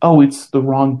checkbook. Oh, it's the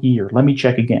wrong year. Let me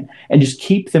check again. And just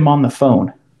keep them on the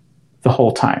phone the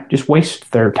whole time. Just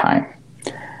waste their time.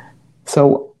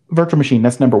 So virtual machine,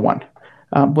 that's number one.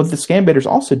 What the scam baiters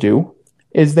also do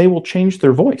is they will change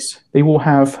their voice. They will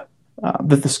have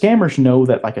that the scammers know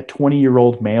that like a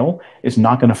 20-year-old male is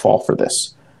not going to fall for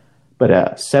this. But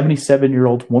a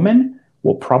 77-year-old woman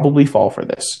will probably fall for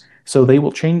this. So they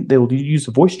will change. They will use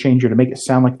a voice changer to make it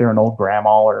sound like they're an old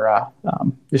grandma or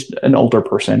just an older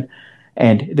person,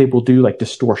 and they will do like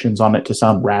distortions on it to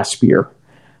sound raspier.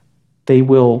 They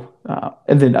will,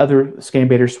 and then other scam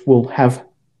baiters will have.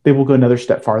 They will go another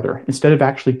step farther. Instead of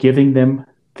actually giving them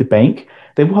the bank,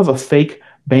 they will have a fake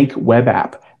bank web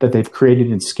app that they've created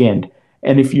and skinned.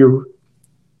 And if you're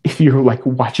like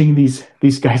watching these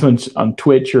guys on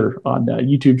Twitch or on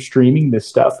YouTube streaming this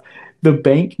stuff, the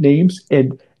bank names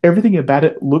and everything about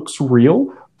it looks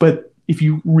real, but if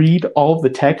you read all of the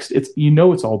text, it's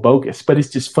all bogus, but it's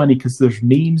just funny because there's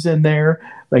memes in there.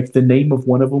 Like the name of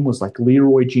one of them was like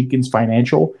Leroy Jenkins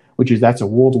Financial, that's a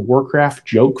World of Warcraft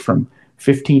joke from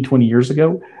 15, 20 years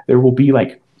ago. There will be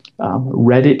like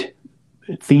Reddit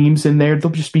themes in there.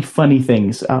 There'll just be funny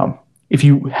things. If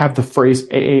you have the phrase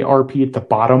AARP at the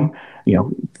bottom,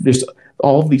 there's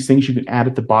all of these things you can add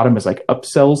at the bottom as like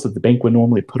upsells that the bank would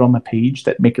normally put on the page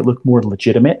that make it look more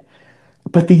legitimate.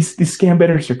 But these scam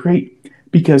baiters are great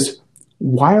because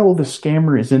while the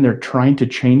scammer is in there trying to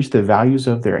change the values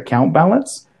of their account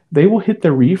balance, they will hit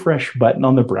the refresh button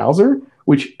on the browser,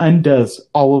 which undoes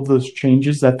all of those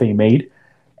changes that they made.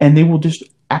 And they will just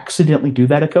accidentally do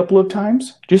that a couple of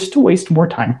times just to waste more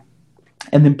time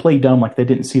and then play dumb like they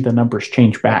didn't see the numbers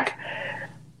change back.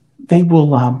 They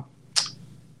will...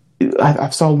 I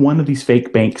saw one of these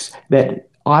fake banks that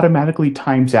automatically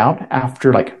times out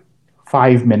after like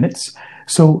 5 minutes.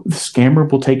 So the scammer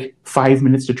will take 5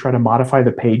 minutes to try to modify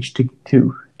the page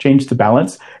to change the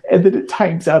balance, and then it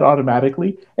times out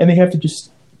automatically. And they have to just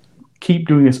keep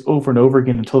doing this over and over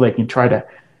again until they can try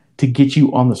to get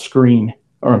you on the screen,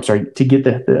 or I'm sorry, to get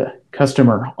the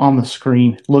customer on the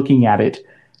screen looking at it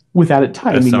without it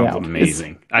timing out. That sounds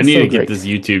amazing. I need to get this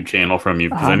YouTube channel from you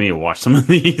because I need to watch some of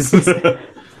these.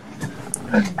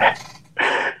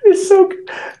 It's so good.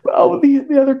 Oh,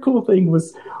 the other cool thing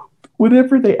was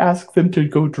whenever they ask them to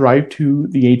go drive to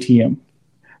the ATM,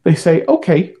 they say,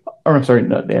 okay, or I'm sorry,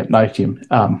 not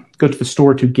ATM, go to the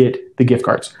store to get the gift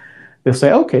cards. They'll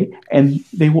say, okay, and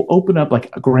they will open up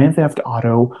like a Grand Theft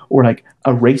Auto or like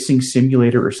a racing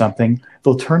simulator or something.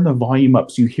 They'll turn the volume up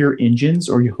so you hear engines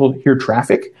or you hear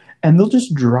traffic, and they'll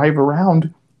just drive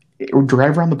around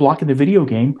the block in the video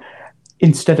game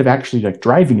instead of actually like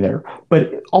driving there.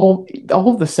 But all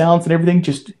of the sounds and everything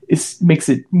just makes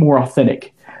it more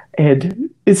authentic.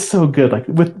 And it's so good. Like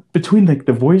between like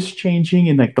the voice changing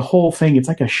and like the whole thing, it's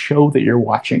like a show that you're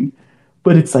watching,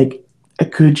 but it's like a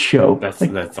good show.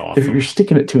 That's awesome. You're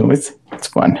sticking it to them. It's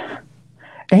fun.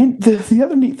 And the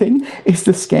other neat thing is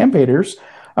the scam baiters,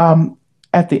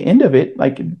 at the end of it,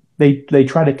 like they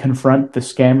try to confront the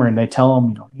scammer and they tell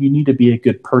them, you need to be a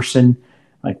good person.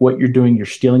 Like what you're doing, you're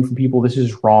stealing from people. This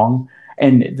is wrong.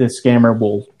 And the scammer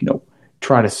will,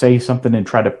 try to say something and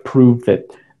try to prove that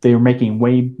they're making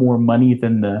way more money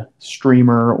than the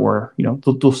streamer, or,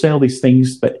 they'll say all these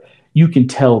things, but you can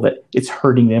tell that it's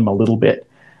hurting them a little bit.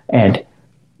 And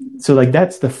so like,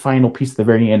 that's the final piece at the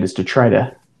very end, is to try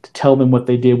to tell them what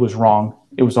they did was wrong.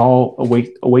 It was all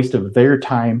a waste of their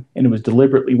time, and it was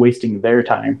deliberately wasting their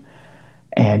time.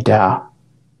 And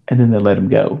then they let them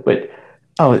go. But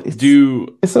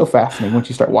it's so fascinating once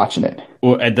you start watching it.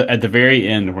 Well, at the very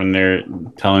end, when they're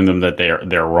telling them that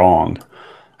they're wrong,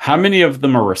 how many of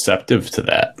them are receptive to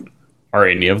that? Are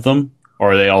any of them?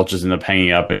 Or are they all just end up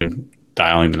hanging up and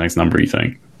dialing the next number, you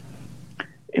think?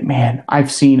 Man,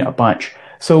 I've seen a bunch.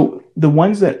 So the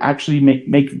ones that actually make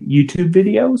YouTube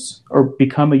videos or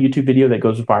become a YouTube video that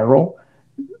goes viral,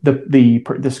 the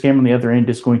scam on the other end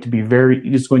is going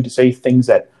to say things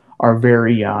that are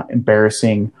very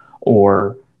embarrassing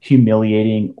or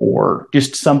humiliating or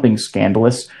just something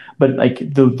scandalous. But like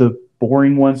the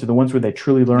boring ones are the ones where they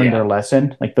truly learn their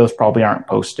lesson. Like those probably aren't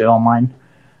posted online.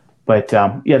 But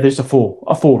there's a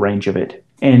full range of it.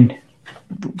 And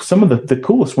some of the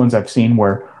coolest ones I've seen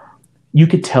where you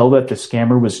could tell that the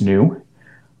scammer was new,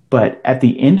 but at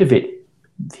the end of it,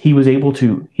 he was able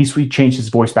to, he changed his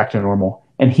voice back to normal.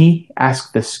 And he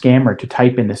asked the scammer to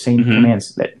type in the same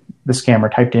commands that the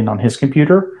scammer typed in on his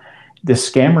computer. The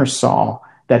scammer saw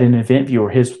that in Event Viewer,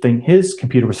 his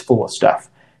computer was full of stuff.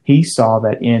 he saw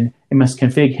that in MS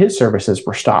Config, his services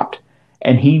were stopped,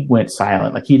 and he went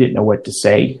silent. Like, he didn't know what to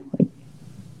say.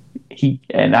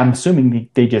 And I'm assuming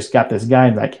they just got this guy,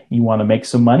 like, you want to make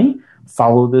some money?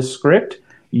 Follow this script.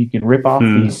 You can rip off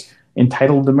these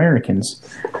entitled Americans.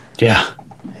 Yeah.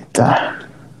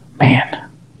 Man,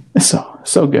 it's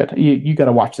so good. You got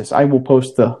to watch this. I will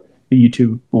post the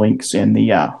YouTube links in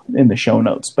the show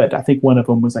notes. But I think one of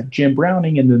them was like Jim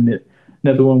Browning, and then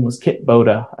another one was Kit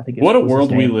Boda. I think. What a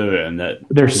world we live in, that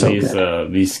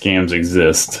these scams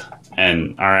exist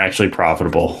and are actually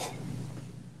profitable.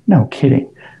 No kidding.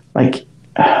 Like,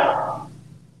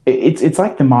 it's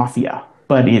like the mafia,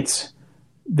 but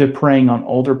they're preying on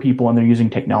older people and they're using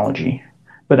technology.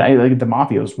 But like the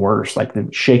mafia is worse, like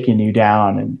they're shaking you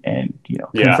down and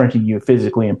confronting you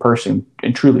physically in person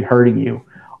and truly hurting you,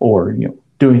 or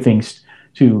doing things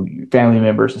to family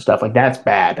members and stuff. Like, that's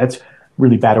bad. That's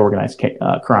really bad organized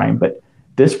crime. But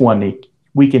this one,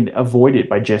 we can avoid it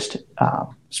by just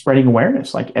spreading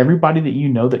awareness. Like, everybody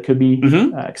that that could be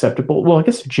acceptable. Well, I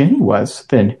guess if Jenny was,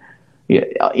 then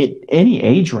any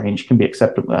age range can be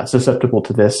susceptible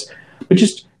to this. But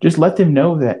just let them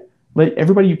know that. Let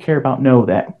everybody you care about know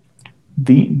that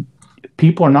the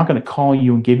people are not going to call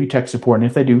you and give you tech support, and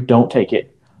if they do, don't take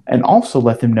it. And also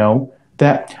let them know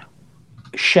that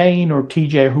Shane or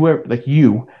TJ or whoever, like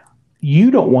you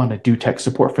don't want to do tech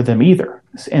support for them either.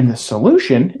 And the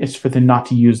solution is for them not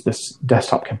to use this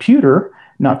desktop computer,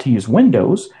 not to use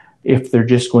Windows, if they're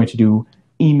just going to do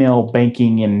email,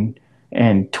 banking,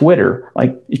 and Twitter.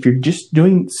 Like, if you're just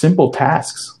doing simple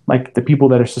tasks, like the people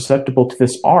that are susceptible to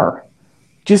this are,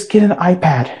 just get an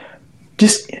iPad.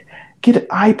 Just get an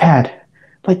iPad.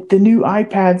 Like the new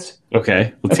iPads.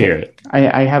 Okay, let's hear it.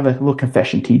 I have a little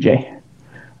confession, TJ.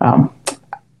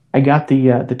 I got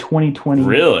the 2020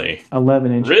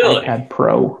 11-inch iPad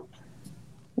Pro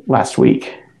last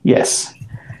week. Yes.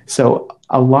 So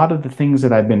a lot of the things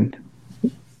that I've been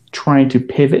trying to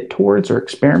pivot towards or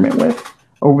experiment with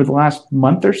over the last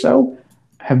month or so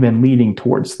have been leading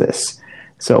towards this.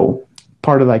 So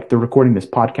part of like the recording this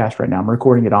podcast right now, I'm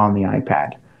recording it on the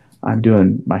iPad. I'm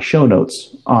doing my show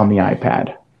notes on the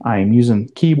iPad. I'm using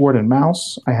keyboard and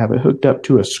mouse. I have it hooked up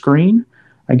to a screen.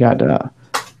 I got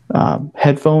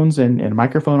headphones and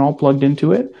microphone all plugged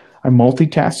into it. I'm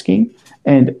multitasking,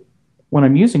 and when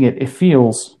I'm using it, it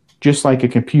feels just like a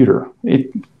computer.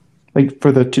 Like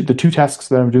for the two tasks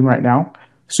that I'm doing right now,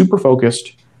 super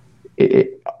focused.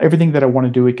 Everything that I want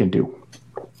to do, it can do.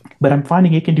 But I'm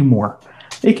finding it can do more.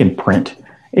 It can print.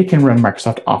 It can run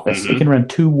Microsoft Office. It can run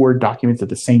 2 Word documents at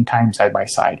the same time, side by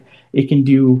side. It can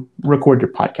record your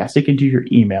podcast. It can do your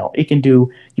email. It can do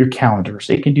your calendars.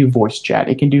 It can do voice chat.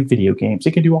 It can do video games.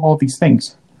 It can do all of these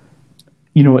things.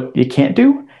 You know what it can't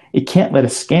do? It can't let a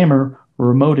scammer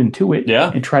remote into it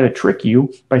and try to trick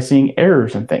you by seeing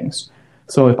errors and things.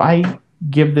 So if I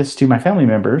give this to my family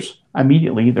members,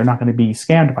 immediately they're not going to be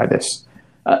scammed by this.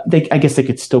 I guess they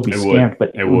could still be scammed,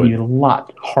 but it would be a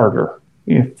lot harder.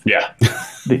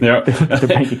 The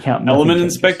bank account. Element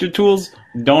Inspector tools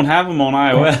don't have them on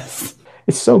iOS.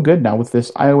 It's so good now with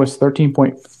this iOS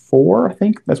 13.4. I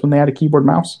think that's when they added keyboard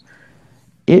mouse.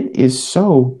 It is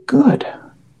so good.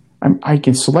 I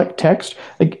can select text.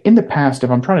 Like in the past, if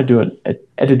I'm trying to do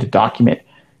edit a document,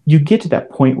 you get to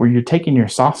that point where you're taking your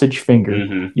sausage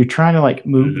finger, you're trying to like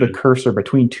move the cursor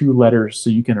between 2 letters so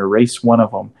you can erase one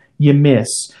of them. You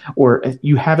miss, or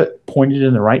you have it pointed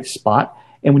in the right spot.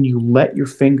 And when you let your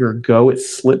finger go, it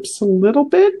slips a little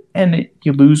bit and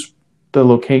you lose the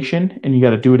location and you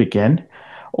got to do it again.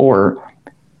 Or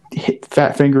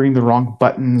fat fingering the wrong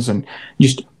buttons and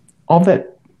just all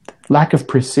that lack of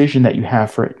precision that you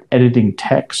have for editing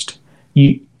text.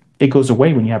 It goes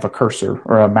away when you have a cursor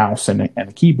or a mouse and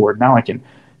a keyboard. Now I can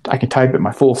type at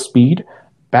my full speed,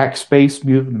 backspace,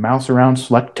 move the mouse around,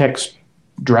 select text,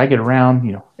 drag it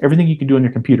around. Everything you can do on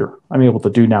your computer, I'm able to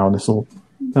do now in this little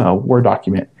Word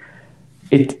document.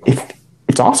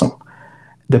 It's awesome.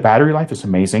 The battery life is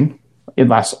amazing. It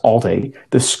lasts all day.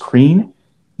 The screen,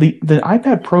 the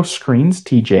iPad Pro screens,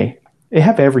 TJ, they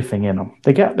have everything in them.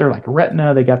 They're like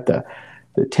Retina. They got the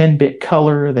 10-bit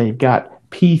color. They've got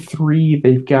P3.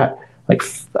 They've got like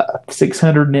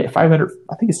 600 nit, 500.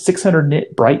 I think it's 600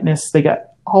 nit brightness. They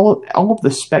got all of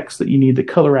the specs that you need, the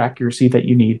color accuracy that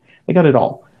you need. They got it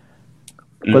all.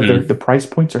 But the price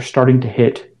points are starting to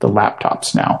hit the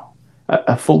laptops now.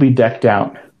 A fully decked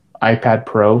out iPad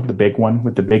Pro, the big one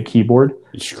with the big keyboard,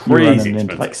 it's crazy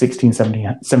into like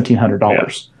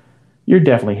 $1,700. You're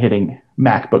definitely hitting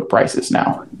MacBook prices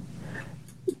now.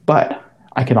 But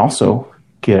I can also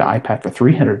get an iPad for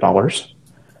 $300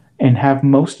 and have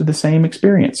most of the same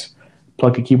experience.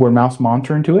 Plug a keyboard mouse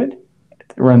monitor into it,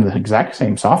 run the exact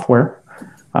same software.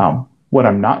 What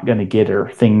I'm not going to get are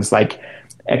things like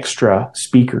extra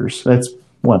speakers. That's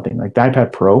one thing. Like the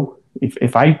iPad Pro,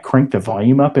 if I crank the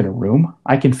volume up in a room,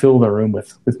 I can fill the room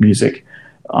with music.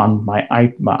 On my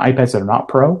iPads that are not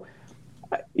Pro,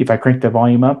 if I crank the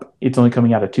volume up, it's only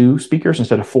coming out of 2 speakers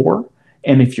instead of 4.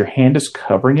 And if your hand is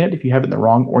covering it, if you have it in the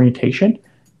wrong orientation,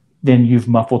 then you've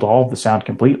muffled all of the sound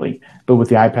completely. But with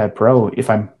the iPad Pro, if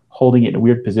I'm holding it in a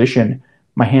weird position,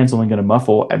 my hand's only going to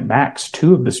muffle at max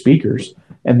 2 of the speakers,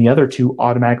 and the other 2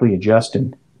 automatically adjust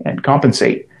and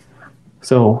compensate.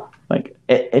 So, like,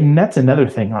 and that's another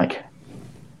thing. Like,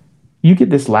 you get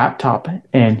this laptop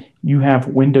and you have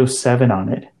Windows 7 on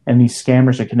it, and these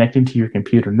scammers are connecting to your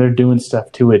computer and they're doing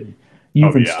stuff to it.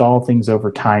 You've installed things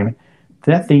over time.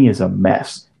 That thing is a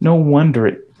mess. No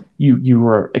wonder you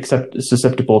were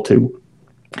susceptible to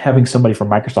having somebody from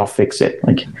Microsoft fix it.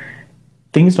 Like,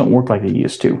 things don't work like they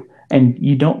used to, and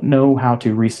you don't know how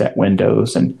to reset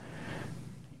Windows. And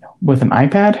with an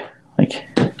iPad, like,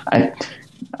 I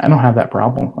don't have that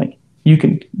problem. Like, you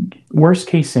can, worst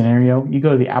case scenario, you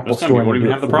go to the Apple Store. You wouldn't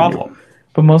even have the problem.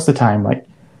 But most of the time, like,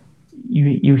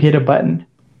 you hit a button.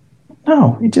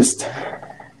 No, it just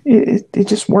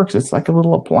works. It's like a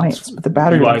little appliance, but the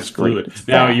battery life is great.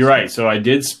 Now, you're right. So I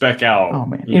did spec out,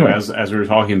 anyway, as we were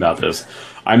talking about this,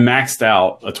 I maxed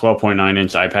out a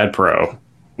 12.9-inch iPad Pro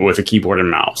with a keyboard and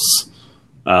mouse.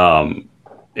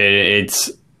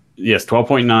 It's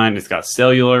 12.9. It's got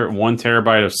cellular, 1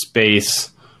 terabyte of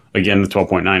space. Again, the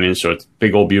 12.9-inch, so it's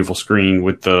big old beautiful screen.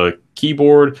 With the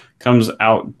keyboard, comes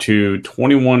out to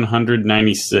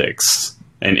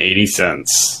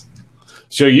 $2,196.80.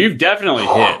 So you've definitely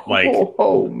hit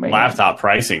laptop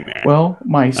pricing there. Well,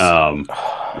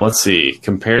 let's see.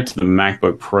 Compared to the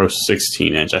MacBook Pro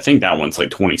 16-inch, I think that one's like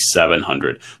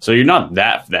 $2,700. So you're not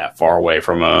that far away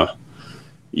from a.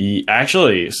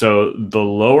 Actually, so the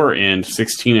lower end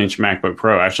 16-inch MacBook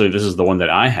Pro, actually, this is the one that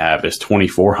I have, is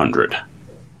 $2,400.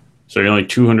 So you're only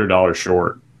 $200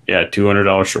 short. Yeah,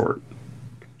 $200 short.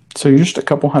 So you're just a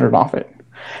couple hundred off it.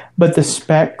 But the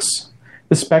specs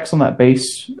on that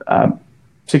base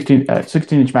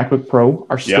 16-inch MacBook Pro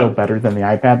are still better than the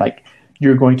iPad. Like,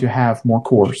 you're going to have more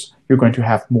cores. You're going to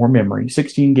have more memory.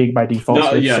 16 gig by default.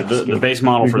 No, the base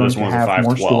model for this one's a 512.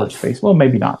 More storage space. Well,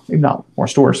 maybe not. Maybe not more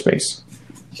storage space.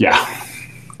 Yeah.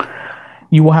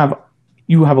 You will have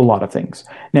a lot of things.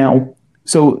 Now,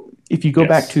 so if you go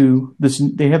back to this,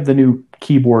 they have the new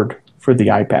keyboard for the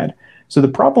iPad. So the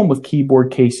problem with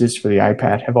keyboard cases for the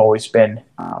iPad have always been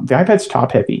the iPad's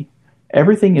top heavy.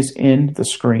 Everything is in the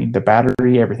screen, the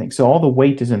battery, everything. So all the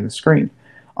weight is in the screen.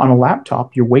 On a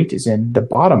laptop, your weight is in the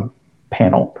bottom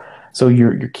panel. So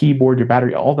your keyboard, your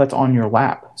battery, all that's on your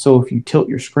lap. So if you tilt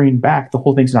your screen back, the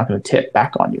whole thing's not going to tip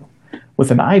back on you.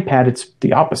 With an iPad, it's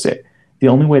the opposite. The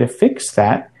only way to fix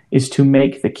that is to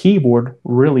make the keyboard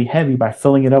really heavy by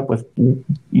filling it up with,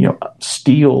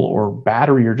 steel or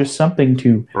battery or just something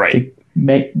to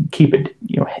make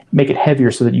it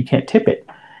heavier so that you can't tip it.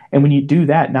 And when you do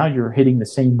that, now you're hitting the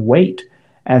same weight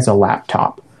as a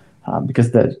laptop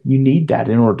because you need that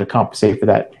in order to compensate for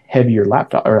that heavier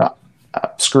laptop or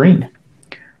screen.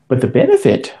 But the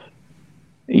benefit,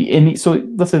 and so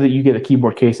let's say that you get a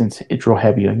keyboard case and it's real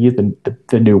heavy. You get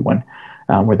the new one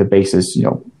where the base is,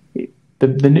 I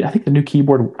think the new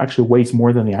keyboard actually weighs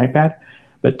more than the iPad.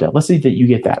 But let's say that you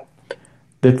get that.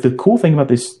 The cool thing about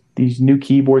these new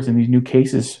keyboards and these new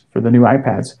cases for the new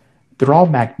iPads, they're all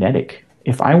magnetic.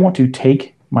 If I want to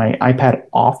take my iPad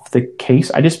off the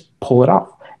case, I just pull it off.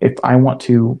 If I want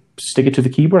to stick it to the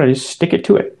keyboard, I just stick it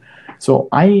to it. So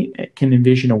I can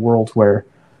envision a world where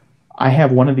I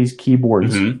have one of these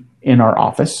keyboards in our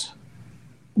office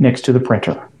next to the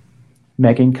printer.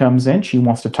 Megan comes in. She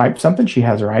wants to type something. She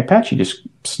has her iPad. She just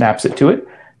snaps it to it.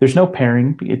 There's no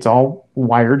pairing. It's all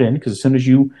wired in because as soon as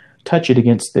you touch it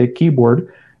against the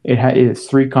keyboard, it has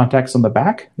 3 contacts on the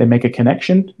back. They make a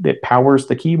connection that powers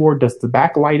the keyboard, does the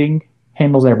backlighting,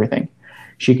 handles everything.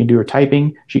 She can do her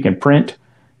typing. She can print.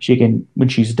 When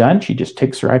she's done, she just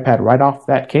takes her iPad right off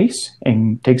that case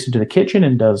and takes it to the kitchen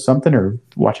and does something or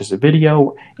watches a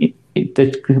video.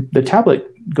 The tablet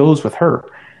goes with her.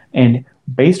 And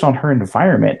based on her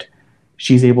environment,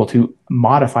 she's able to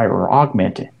modify or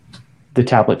augment the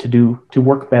tablet to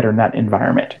work better in that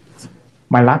environment.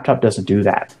 My laptop doesn't do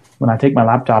that. When I take my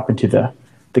laptop into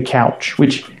the couch,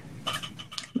 which,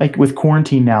 like with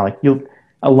quarantine now,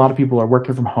 a lot of people are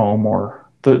working from home or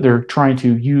they're trying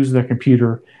to use their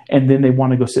computer and then they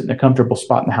want to go sit in a comfortable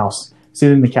spot in the house,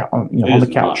 sit in the on the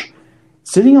couch. Not.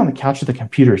 Sitting on the couch with the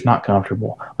computer is not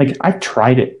comfortable. Like, I've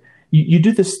tried it. You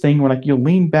do this thing where, like, you'll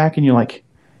lean back and you're like,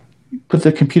 put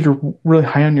the computer really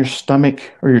high on your stomach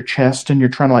or your chest, and you're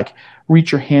trying to like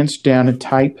reach your hands down and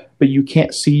type, but you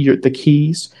can't see the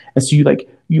keys, and so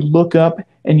you look up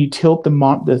and you tilt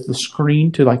the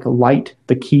screen to like light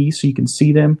the keys so you can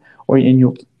see them, and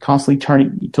you'll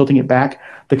constantly tilting it back.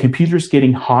 The computer's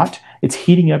getting hot. It's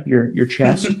heating up your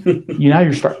chest.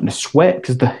 You're starting to sweat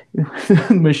because the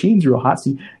machine's real hot.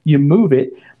 So you move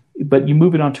it, but you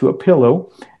move it onto a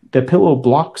pillow. The pillow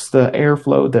blocks the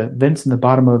airflow, the vents in the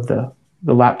bottom of the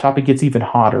laptop. It gets even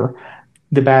hotter.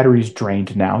 The battery's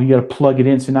drained now. You got to plug it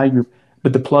in. So now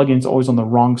but the plug-in's always on the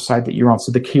wrong side that you're on.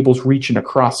 So the cable's reaching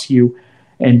across you.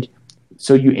 And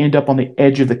so you end up on the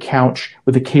edge of the couch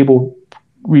with the cable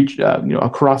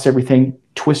across everything,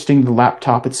 twisting the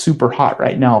laptop. It's super hot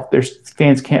right now.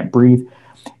 Fans can't breathe.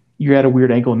 You're at a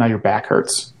weird angle, and now your back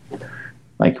hurts.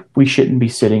 Like, we shouldn't be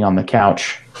sitting on the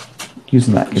couch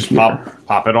using that computer. Just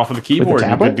pop it off of the keyboard and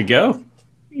you're good to go.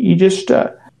 You just,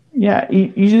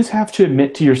 you just have to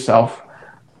admit to yourself,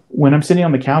 when I'm sitting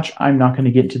on the couch, I'm not going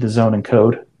to get into the zone and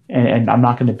code, and I'm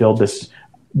not going to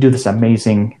do this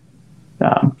amazing,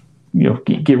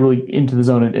 get really into the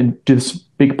zone and do this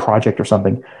big project or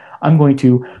something. I'm going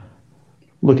to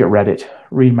look at Reddit,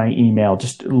 read my email,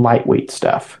 just lightweight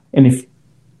stuff. And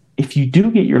if you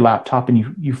do get your laptop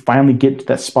and you finally get to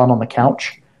that spot on the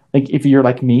couch, like if you're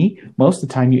like me, most of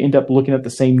the time you end up looking at the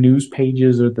same news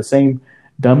pages or the same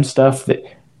dumb stuff that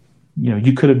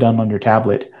you could have done on your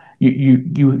tablet.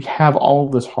 You have all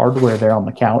this hardware there on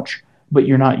the couch, but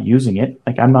you're not using it.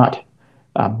 Like, I'm not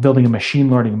building a machine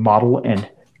learning model and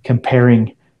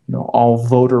comparing all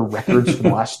voter records for the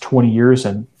last 20 years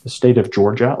in the state of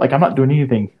Georgia. Like, I'm not doing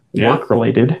anything work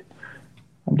related.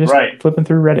 I'm just flipping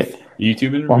through Reddit.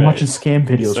 YouTube and Reddit. I'm watching scam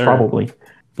videos, probably.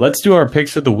 Let's do our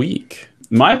picks of the week.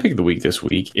 My pick of the week this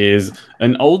week is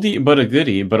an oldie but a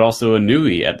goodie, but also a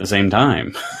newie at the same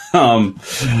time.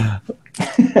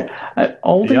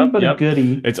 Oldie but a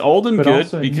goodie. It's old and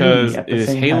good because it is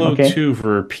Halo 2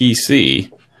 for PC.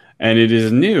 And it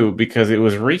is new because it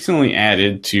was recently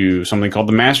added to something called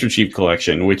the Master Chief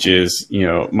Collection, which is,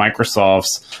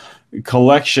 Microsoft's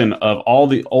collection of all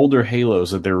the older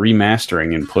Halos that they're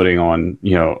remastering and putting on,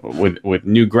 with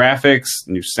new graphics,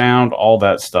 new sound, all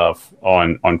that stuff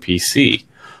on PC.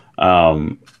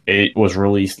 It was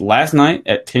released last night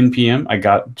at 10 p.m. I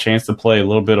got a chance to play a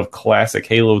little bit of classic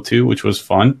Halo 2, which was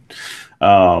fun.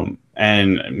 And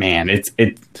man,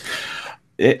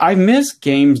 I miss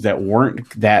games that weren't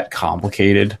that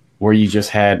complicated, where you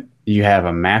have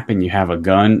a map and you have a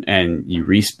gun and you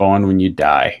respawn when you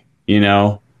die.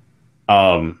 They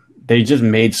just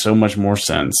made so much more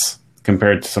sense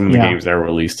compared to some of the games that are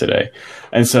released today.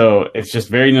 And so it's just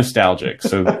very nostalgic.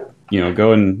 So,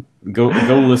 go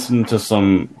listen to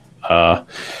some, I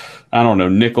don't know,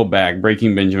 Nickelback,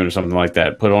 Breaking Benjamin or something like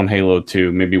that. Put on Halo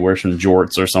 2, maybe wear some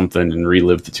jorts or something and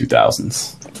relive the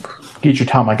 2000s. Get your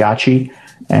Tamagotchi.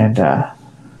 And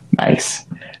nice.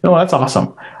 No, that's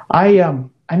awesome. I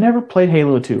never played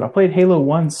Halo 2. I played Halo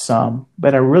 1 some,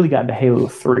 but I really got into Halo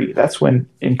 3. That's when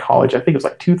in college, I think it was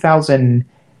like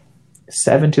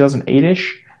 2007,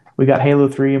 2008-ish. We got Halo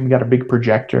 3 and we got a big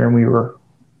projector and we were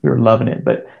loving it.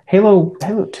 But Halo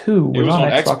 2 was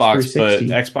on Xbox 360.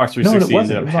 But Xbox 360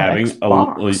 ended up having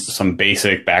some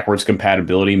basic backwards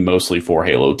compatibility, mostly for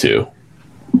Halo 2.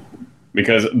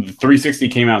 Because 360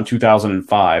 came out in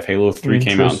 2005, Halo 3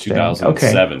 came out in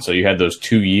 2007. Okay. So you had those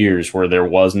 2 years where there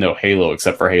was no Halo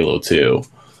except for Halo 2.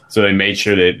 So they made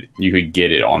sure that you could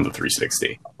get it on the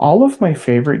 360. All of my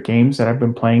favorite games that I've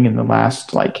been playing in the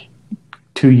last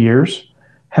 2 years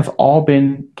have all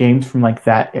been games from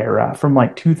that era, from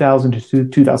 2000 to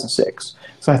 2006.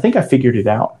 So I think I figured it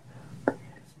out.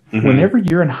 Mm-hmm. Whenever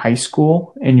you're in high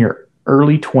school in your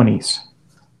early 20s,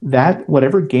 that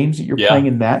whatever games that you're playing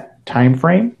in that time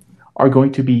frame are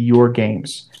going to be your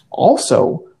games.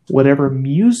 Also, whatever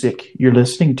music you're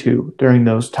listening to during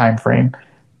those time frame,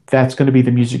 that's going to be the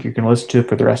music you're going to listen to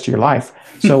for the rest of your life.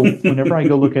 So whenever I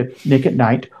go look at Nick at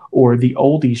Night or the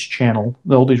Oldies channel,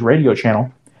 the Oldies radio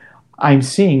channel, I'm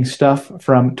seeing stuff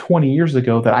from 20 years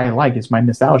ago that I like. It's my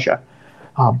nostalgia.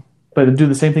 But I do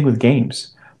the same thing with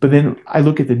games. But then I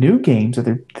look at the new games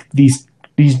that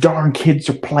these darn kids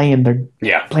are playing. They're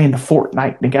playing the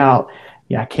Fortnite. They got out.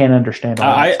 I can't understand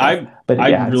all that stuff. But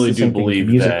I really do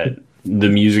believe that the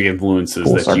music influences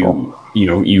that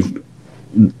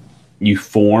you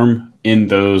form in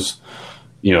those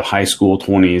high school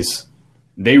 20s,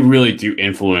 they really do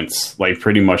influence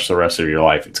pretty much the rest of your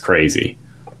life. It's crazy.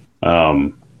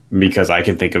 Because I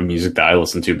can think of music that I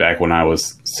listened to back when I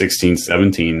was 16,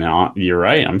 17. Now, you're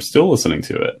right. I'm still listening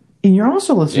to it. And you're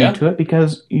also listening to it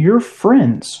because your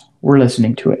friends were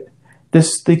listening to it.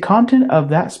 the content of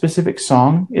that specific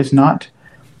song is not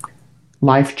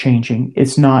life changing.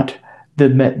 It's not the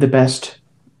best.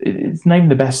 It's not even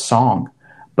the best song,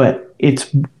 but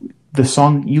it's the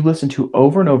song you listen to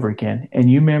over and over again,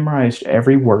 and you memorized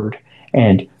every word.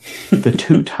 And the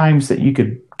 2 times that you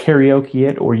could karaoke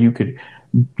it, or you could,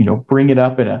 bring it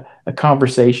up in a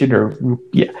conversation, or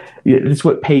it's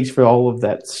what pays for all of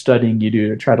that studying you do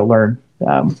to try to learn.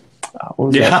 What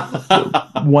was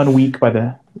that? 1 week by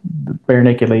the Bare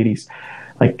Naked Ladies.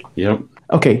 Yep.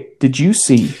 Okay, did you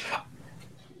see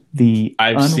the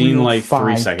I've Unreal seen like 3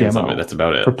 5 seconds of demo it. That's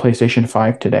about it. for PlayStation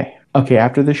 5 today? Okay,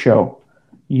 after the show,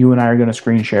 you and I are going to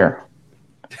screen share.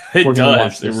 It We're gonna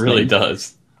watch does. It this really thing.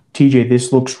 does. TJ,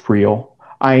 this looks real.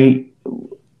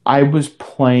 I was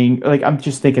playing, I'm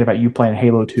just thinking about you playing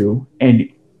Halo 2, and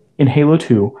in Halo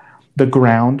 2, the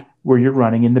ground where you're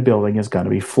running in the building is going to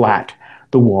be flat.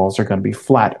 The walls are going to be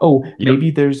flat. Oh,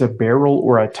 maybe there's a barrel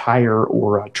or a tire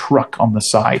or a truck on the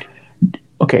side.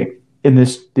 Okay, in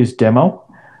this demo,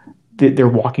 they're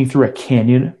walking through a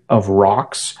canyon of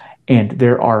rocks, and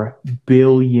there are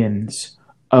billions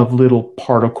of little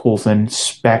particles and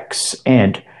specks,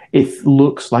 and it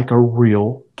looks like a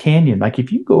real canyon. Like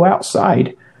if you go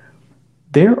outside,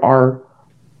 there are,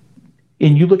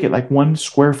 and you look at 1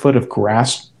 square foot of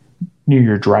grass near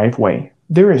your driveway,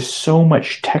 there is so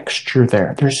much texture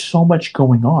there. There's so much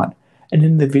going on. And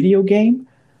in the video game,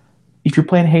 if you're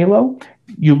playing Halo,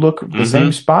 you look at the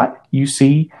same spot, you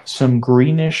see some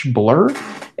greenish blur,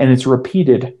 and it's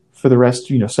repeated for the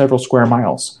rest, several square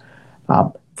miles.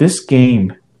 This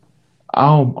game,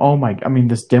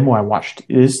 this demo I watched,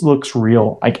 this looks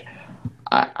real.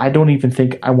 I don't even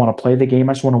think I want to play the game.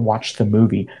 I just want to watch the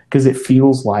movie because it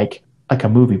feels like a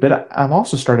movie. But I've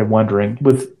also started wondering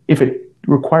if it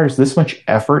requires this much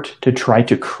effort to try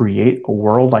to create a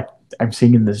world like I'm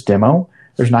seeing in this demo,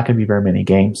 there's not going to be very many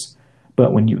games.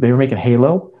 But when they were making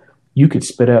Halo, you could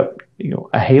spit up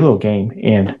a Halo game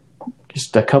in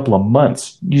just a couple of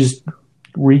months. You just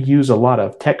reuse a lot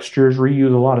of textures,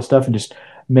 reuse a lot of stuff, and just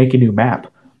make a new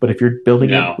map. But if you're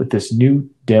building it with this new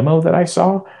demo that I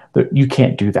saw, you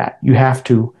can't do that.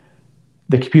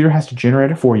 The computer has to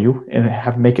generate it for you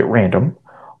and make it random,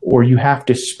 or you have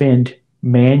to spend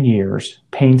man years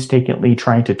painstakingly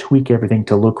trying to tweak everything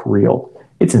to look real.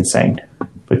 It's insane.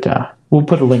 But we'll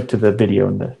put a link to the video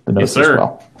in the notes as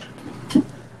well.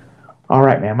 All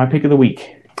right, man. My pick of the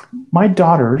week. My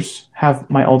daughters have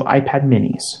my old iPad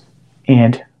minis,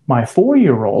 and my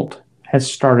 4-year-old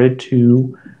has started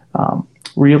to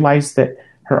realize that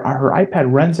her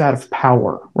iPad runs out of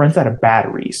power, runs out of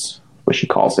batteries, what she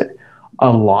calls it, a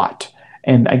lot.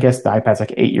 And I guess the iPad's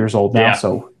 8 years old now,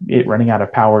 so it running out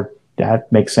of power, that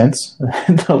makes sense.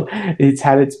 It's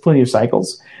had plenty of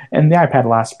cycles, and the iPad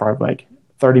lasts probably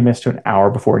 30 minutes to an hour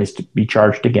before it needs to be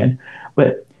charged again.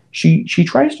 But she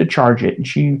tries to charge it, and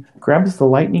she grabs the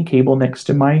lightning cable next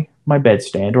to my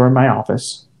bedstand or in my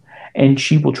office, and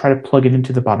she will try to plug it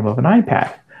into the bottom of an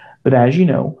iPad. But as you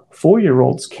know,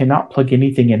 4-year-olds cannot plug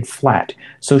anything in flat.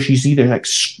 So she's either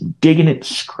digging it,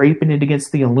 scraping it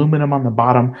against the aluminum on the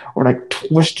bottom, or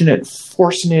twisting it,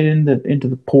 forcing it into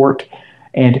the port,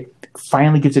 and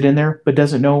finally gets it in there, but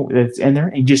doesn't know that it's in there,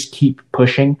 and just keep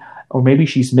pushing. Or maybe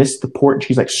she's missed the port and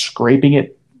she's scraping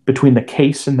it between the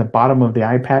case and the bottom of the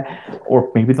iPad,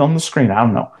 or maybe on the screen. I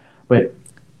don't know. But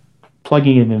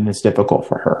plugging it in is difficult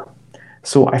for her.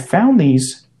 So I found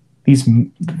these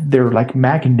they're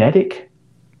magnetic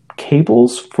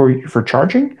cables for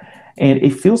charging, and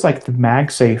it feels like the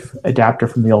MagSafe adapter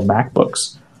from the old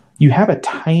MacBooks. You have a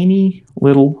tiny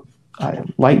little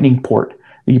lightning port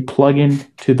that you plug in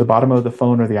to the bottom of the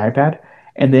phone or the iPad,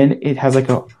 and then it has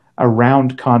a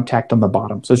round contact on the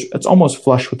bottom. So it's almost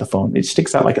flush with the phone. It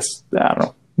sticks out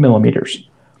millimeters.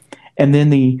 And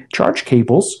then the charge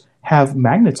cables have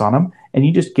magnets on them, and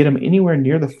you just get them anywhere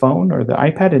near the phone or the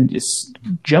iPad and just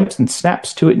jumps and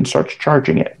snaps to it and starts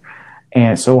charging it.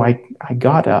 And so I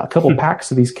got a couple packs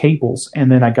of these cables,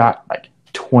 and then I got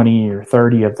 20 or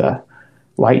 30 of the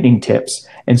lightning tips.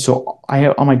 And so I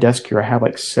have on my desk here, I have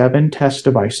 7 test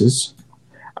devices.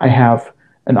 I have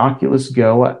an Oculus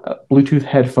Go, Bluetooth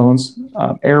headphones,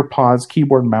 AirPods,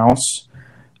 keyboard, mouse,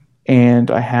 and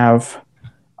I have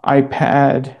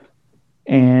iPad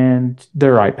and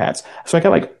their iPads. So I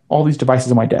got all these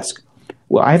devices on my desk.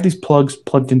 Well, I have these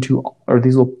plugged into, or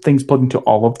these little things plugged into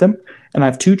all of them, and I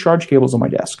have 2 charge cables on my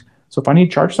desk. So if I need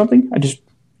to charge something, I just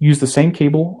use the same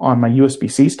cable on my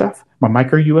USB-C stuff, my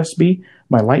micro USB,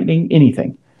 my Lightning,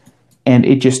 anything. And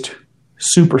it just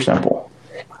super simple.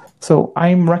 So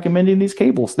I'm recommending these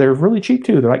cables. They're really cheap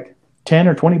too. They're $10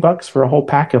 or $20 for a whole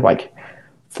pack of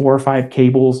 4 or 5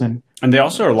 cables, and And they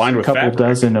also are lined with couple fabric.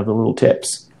 dozen of the little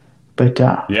tips. But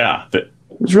Yeah. it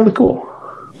was really cool.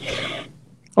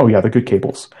 Oh, yeah, the good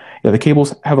cables. Yeah, the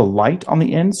cables have a light on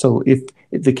the end, so if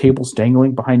the cable's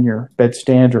dangling behind your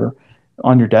bedstand or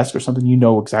on your desk or something, you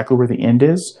know exactly where the end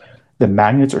is. The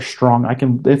magnets are strong. I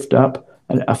can lift up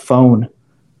a phone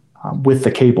with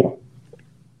the cable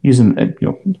using,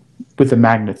 with the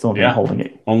magnets on holding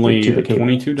it. Only to the cable.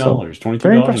 $22. So,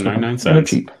 $22.99. they're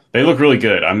cheap. They look really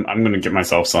good. I'm going to get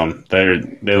myself some. They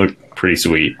look pretty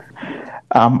sweet.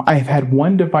 I've had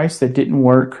one device that didn't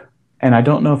work, and I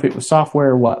don't know if it was software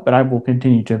or what, but I will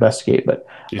continue to investigate. But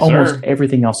almost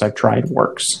everything else I've tried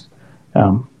works.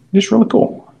 Just really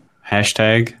cool.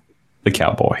 #the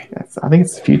cowboy. I think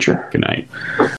it's the future. Good night.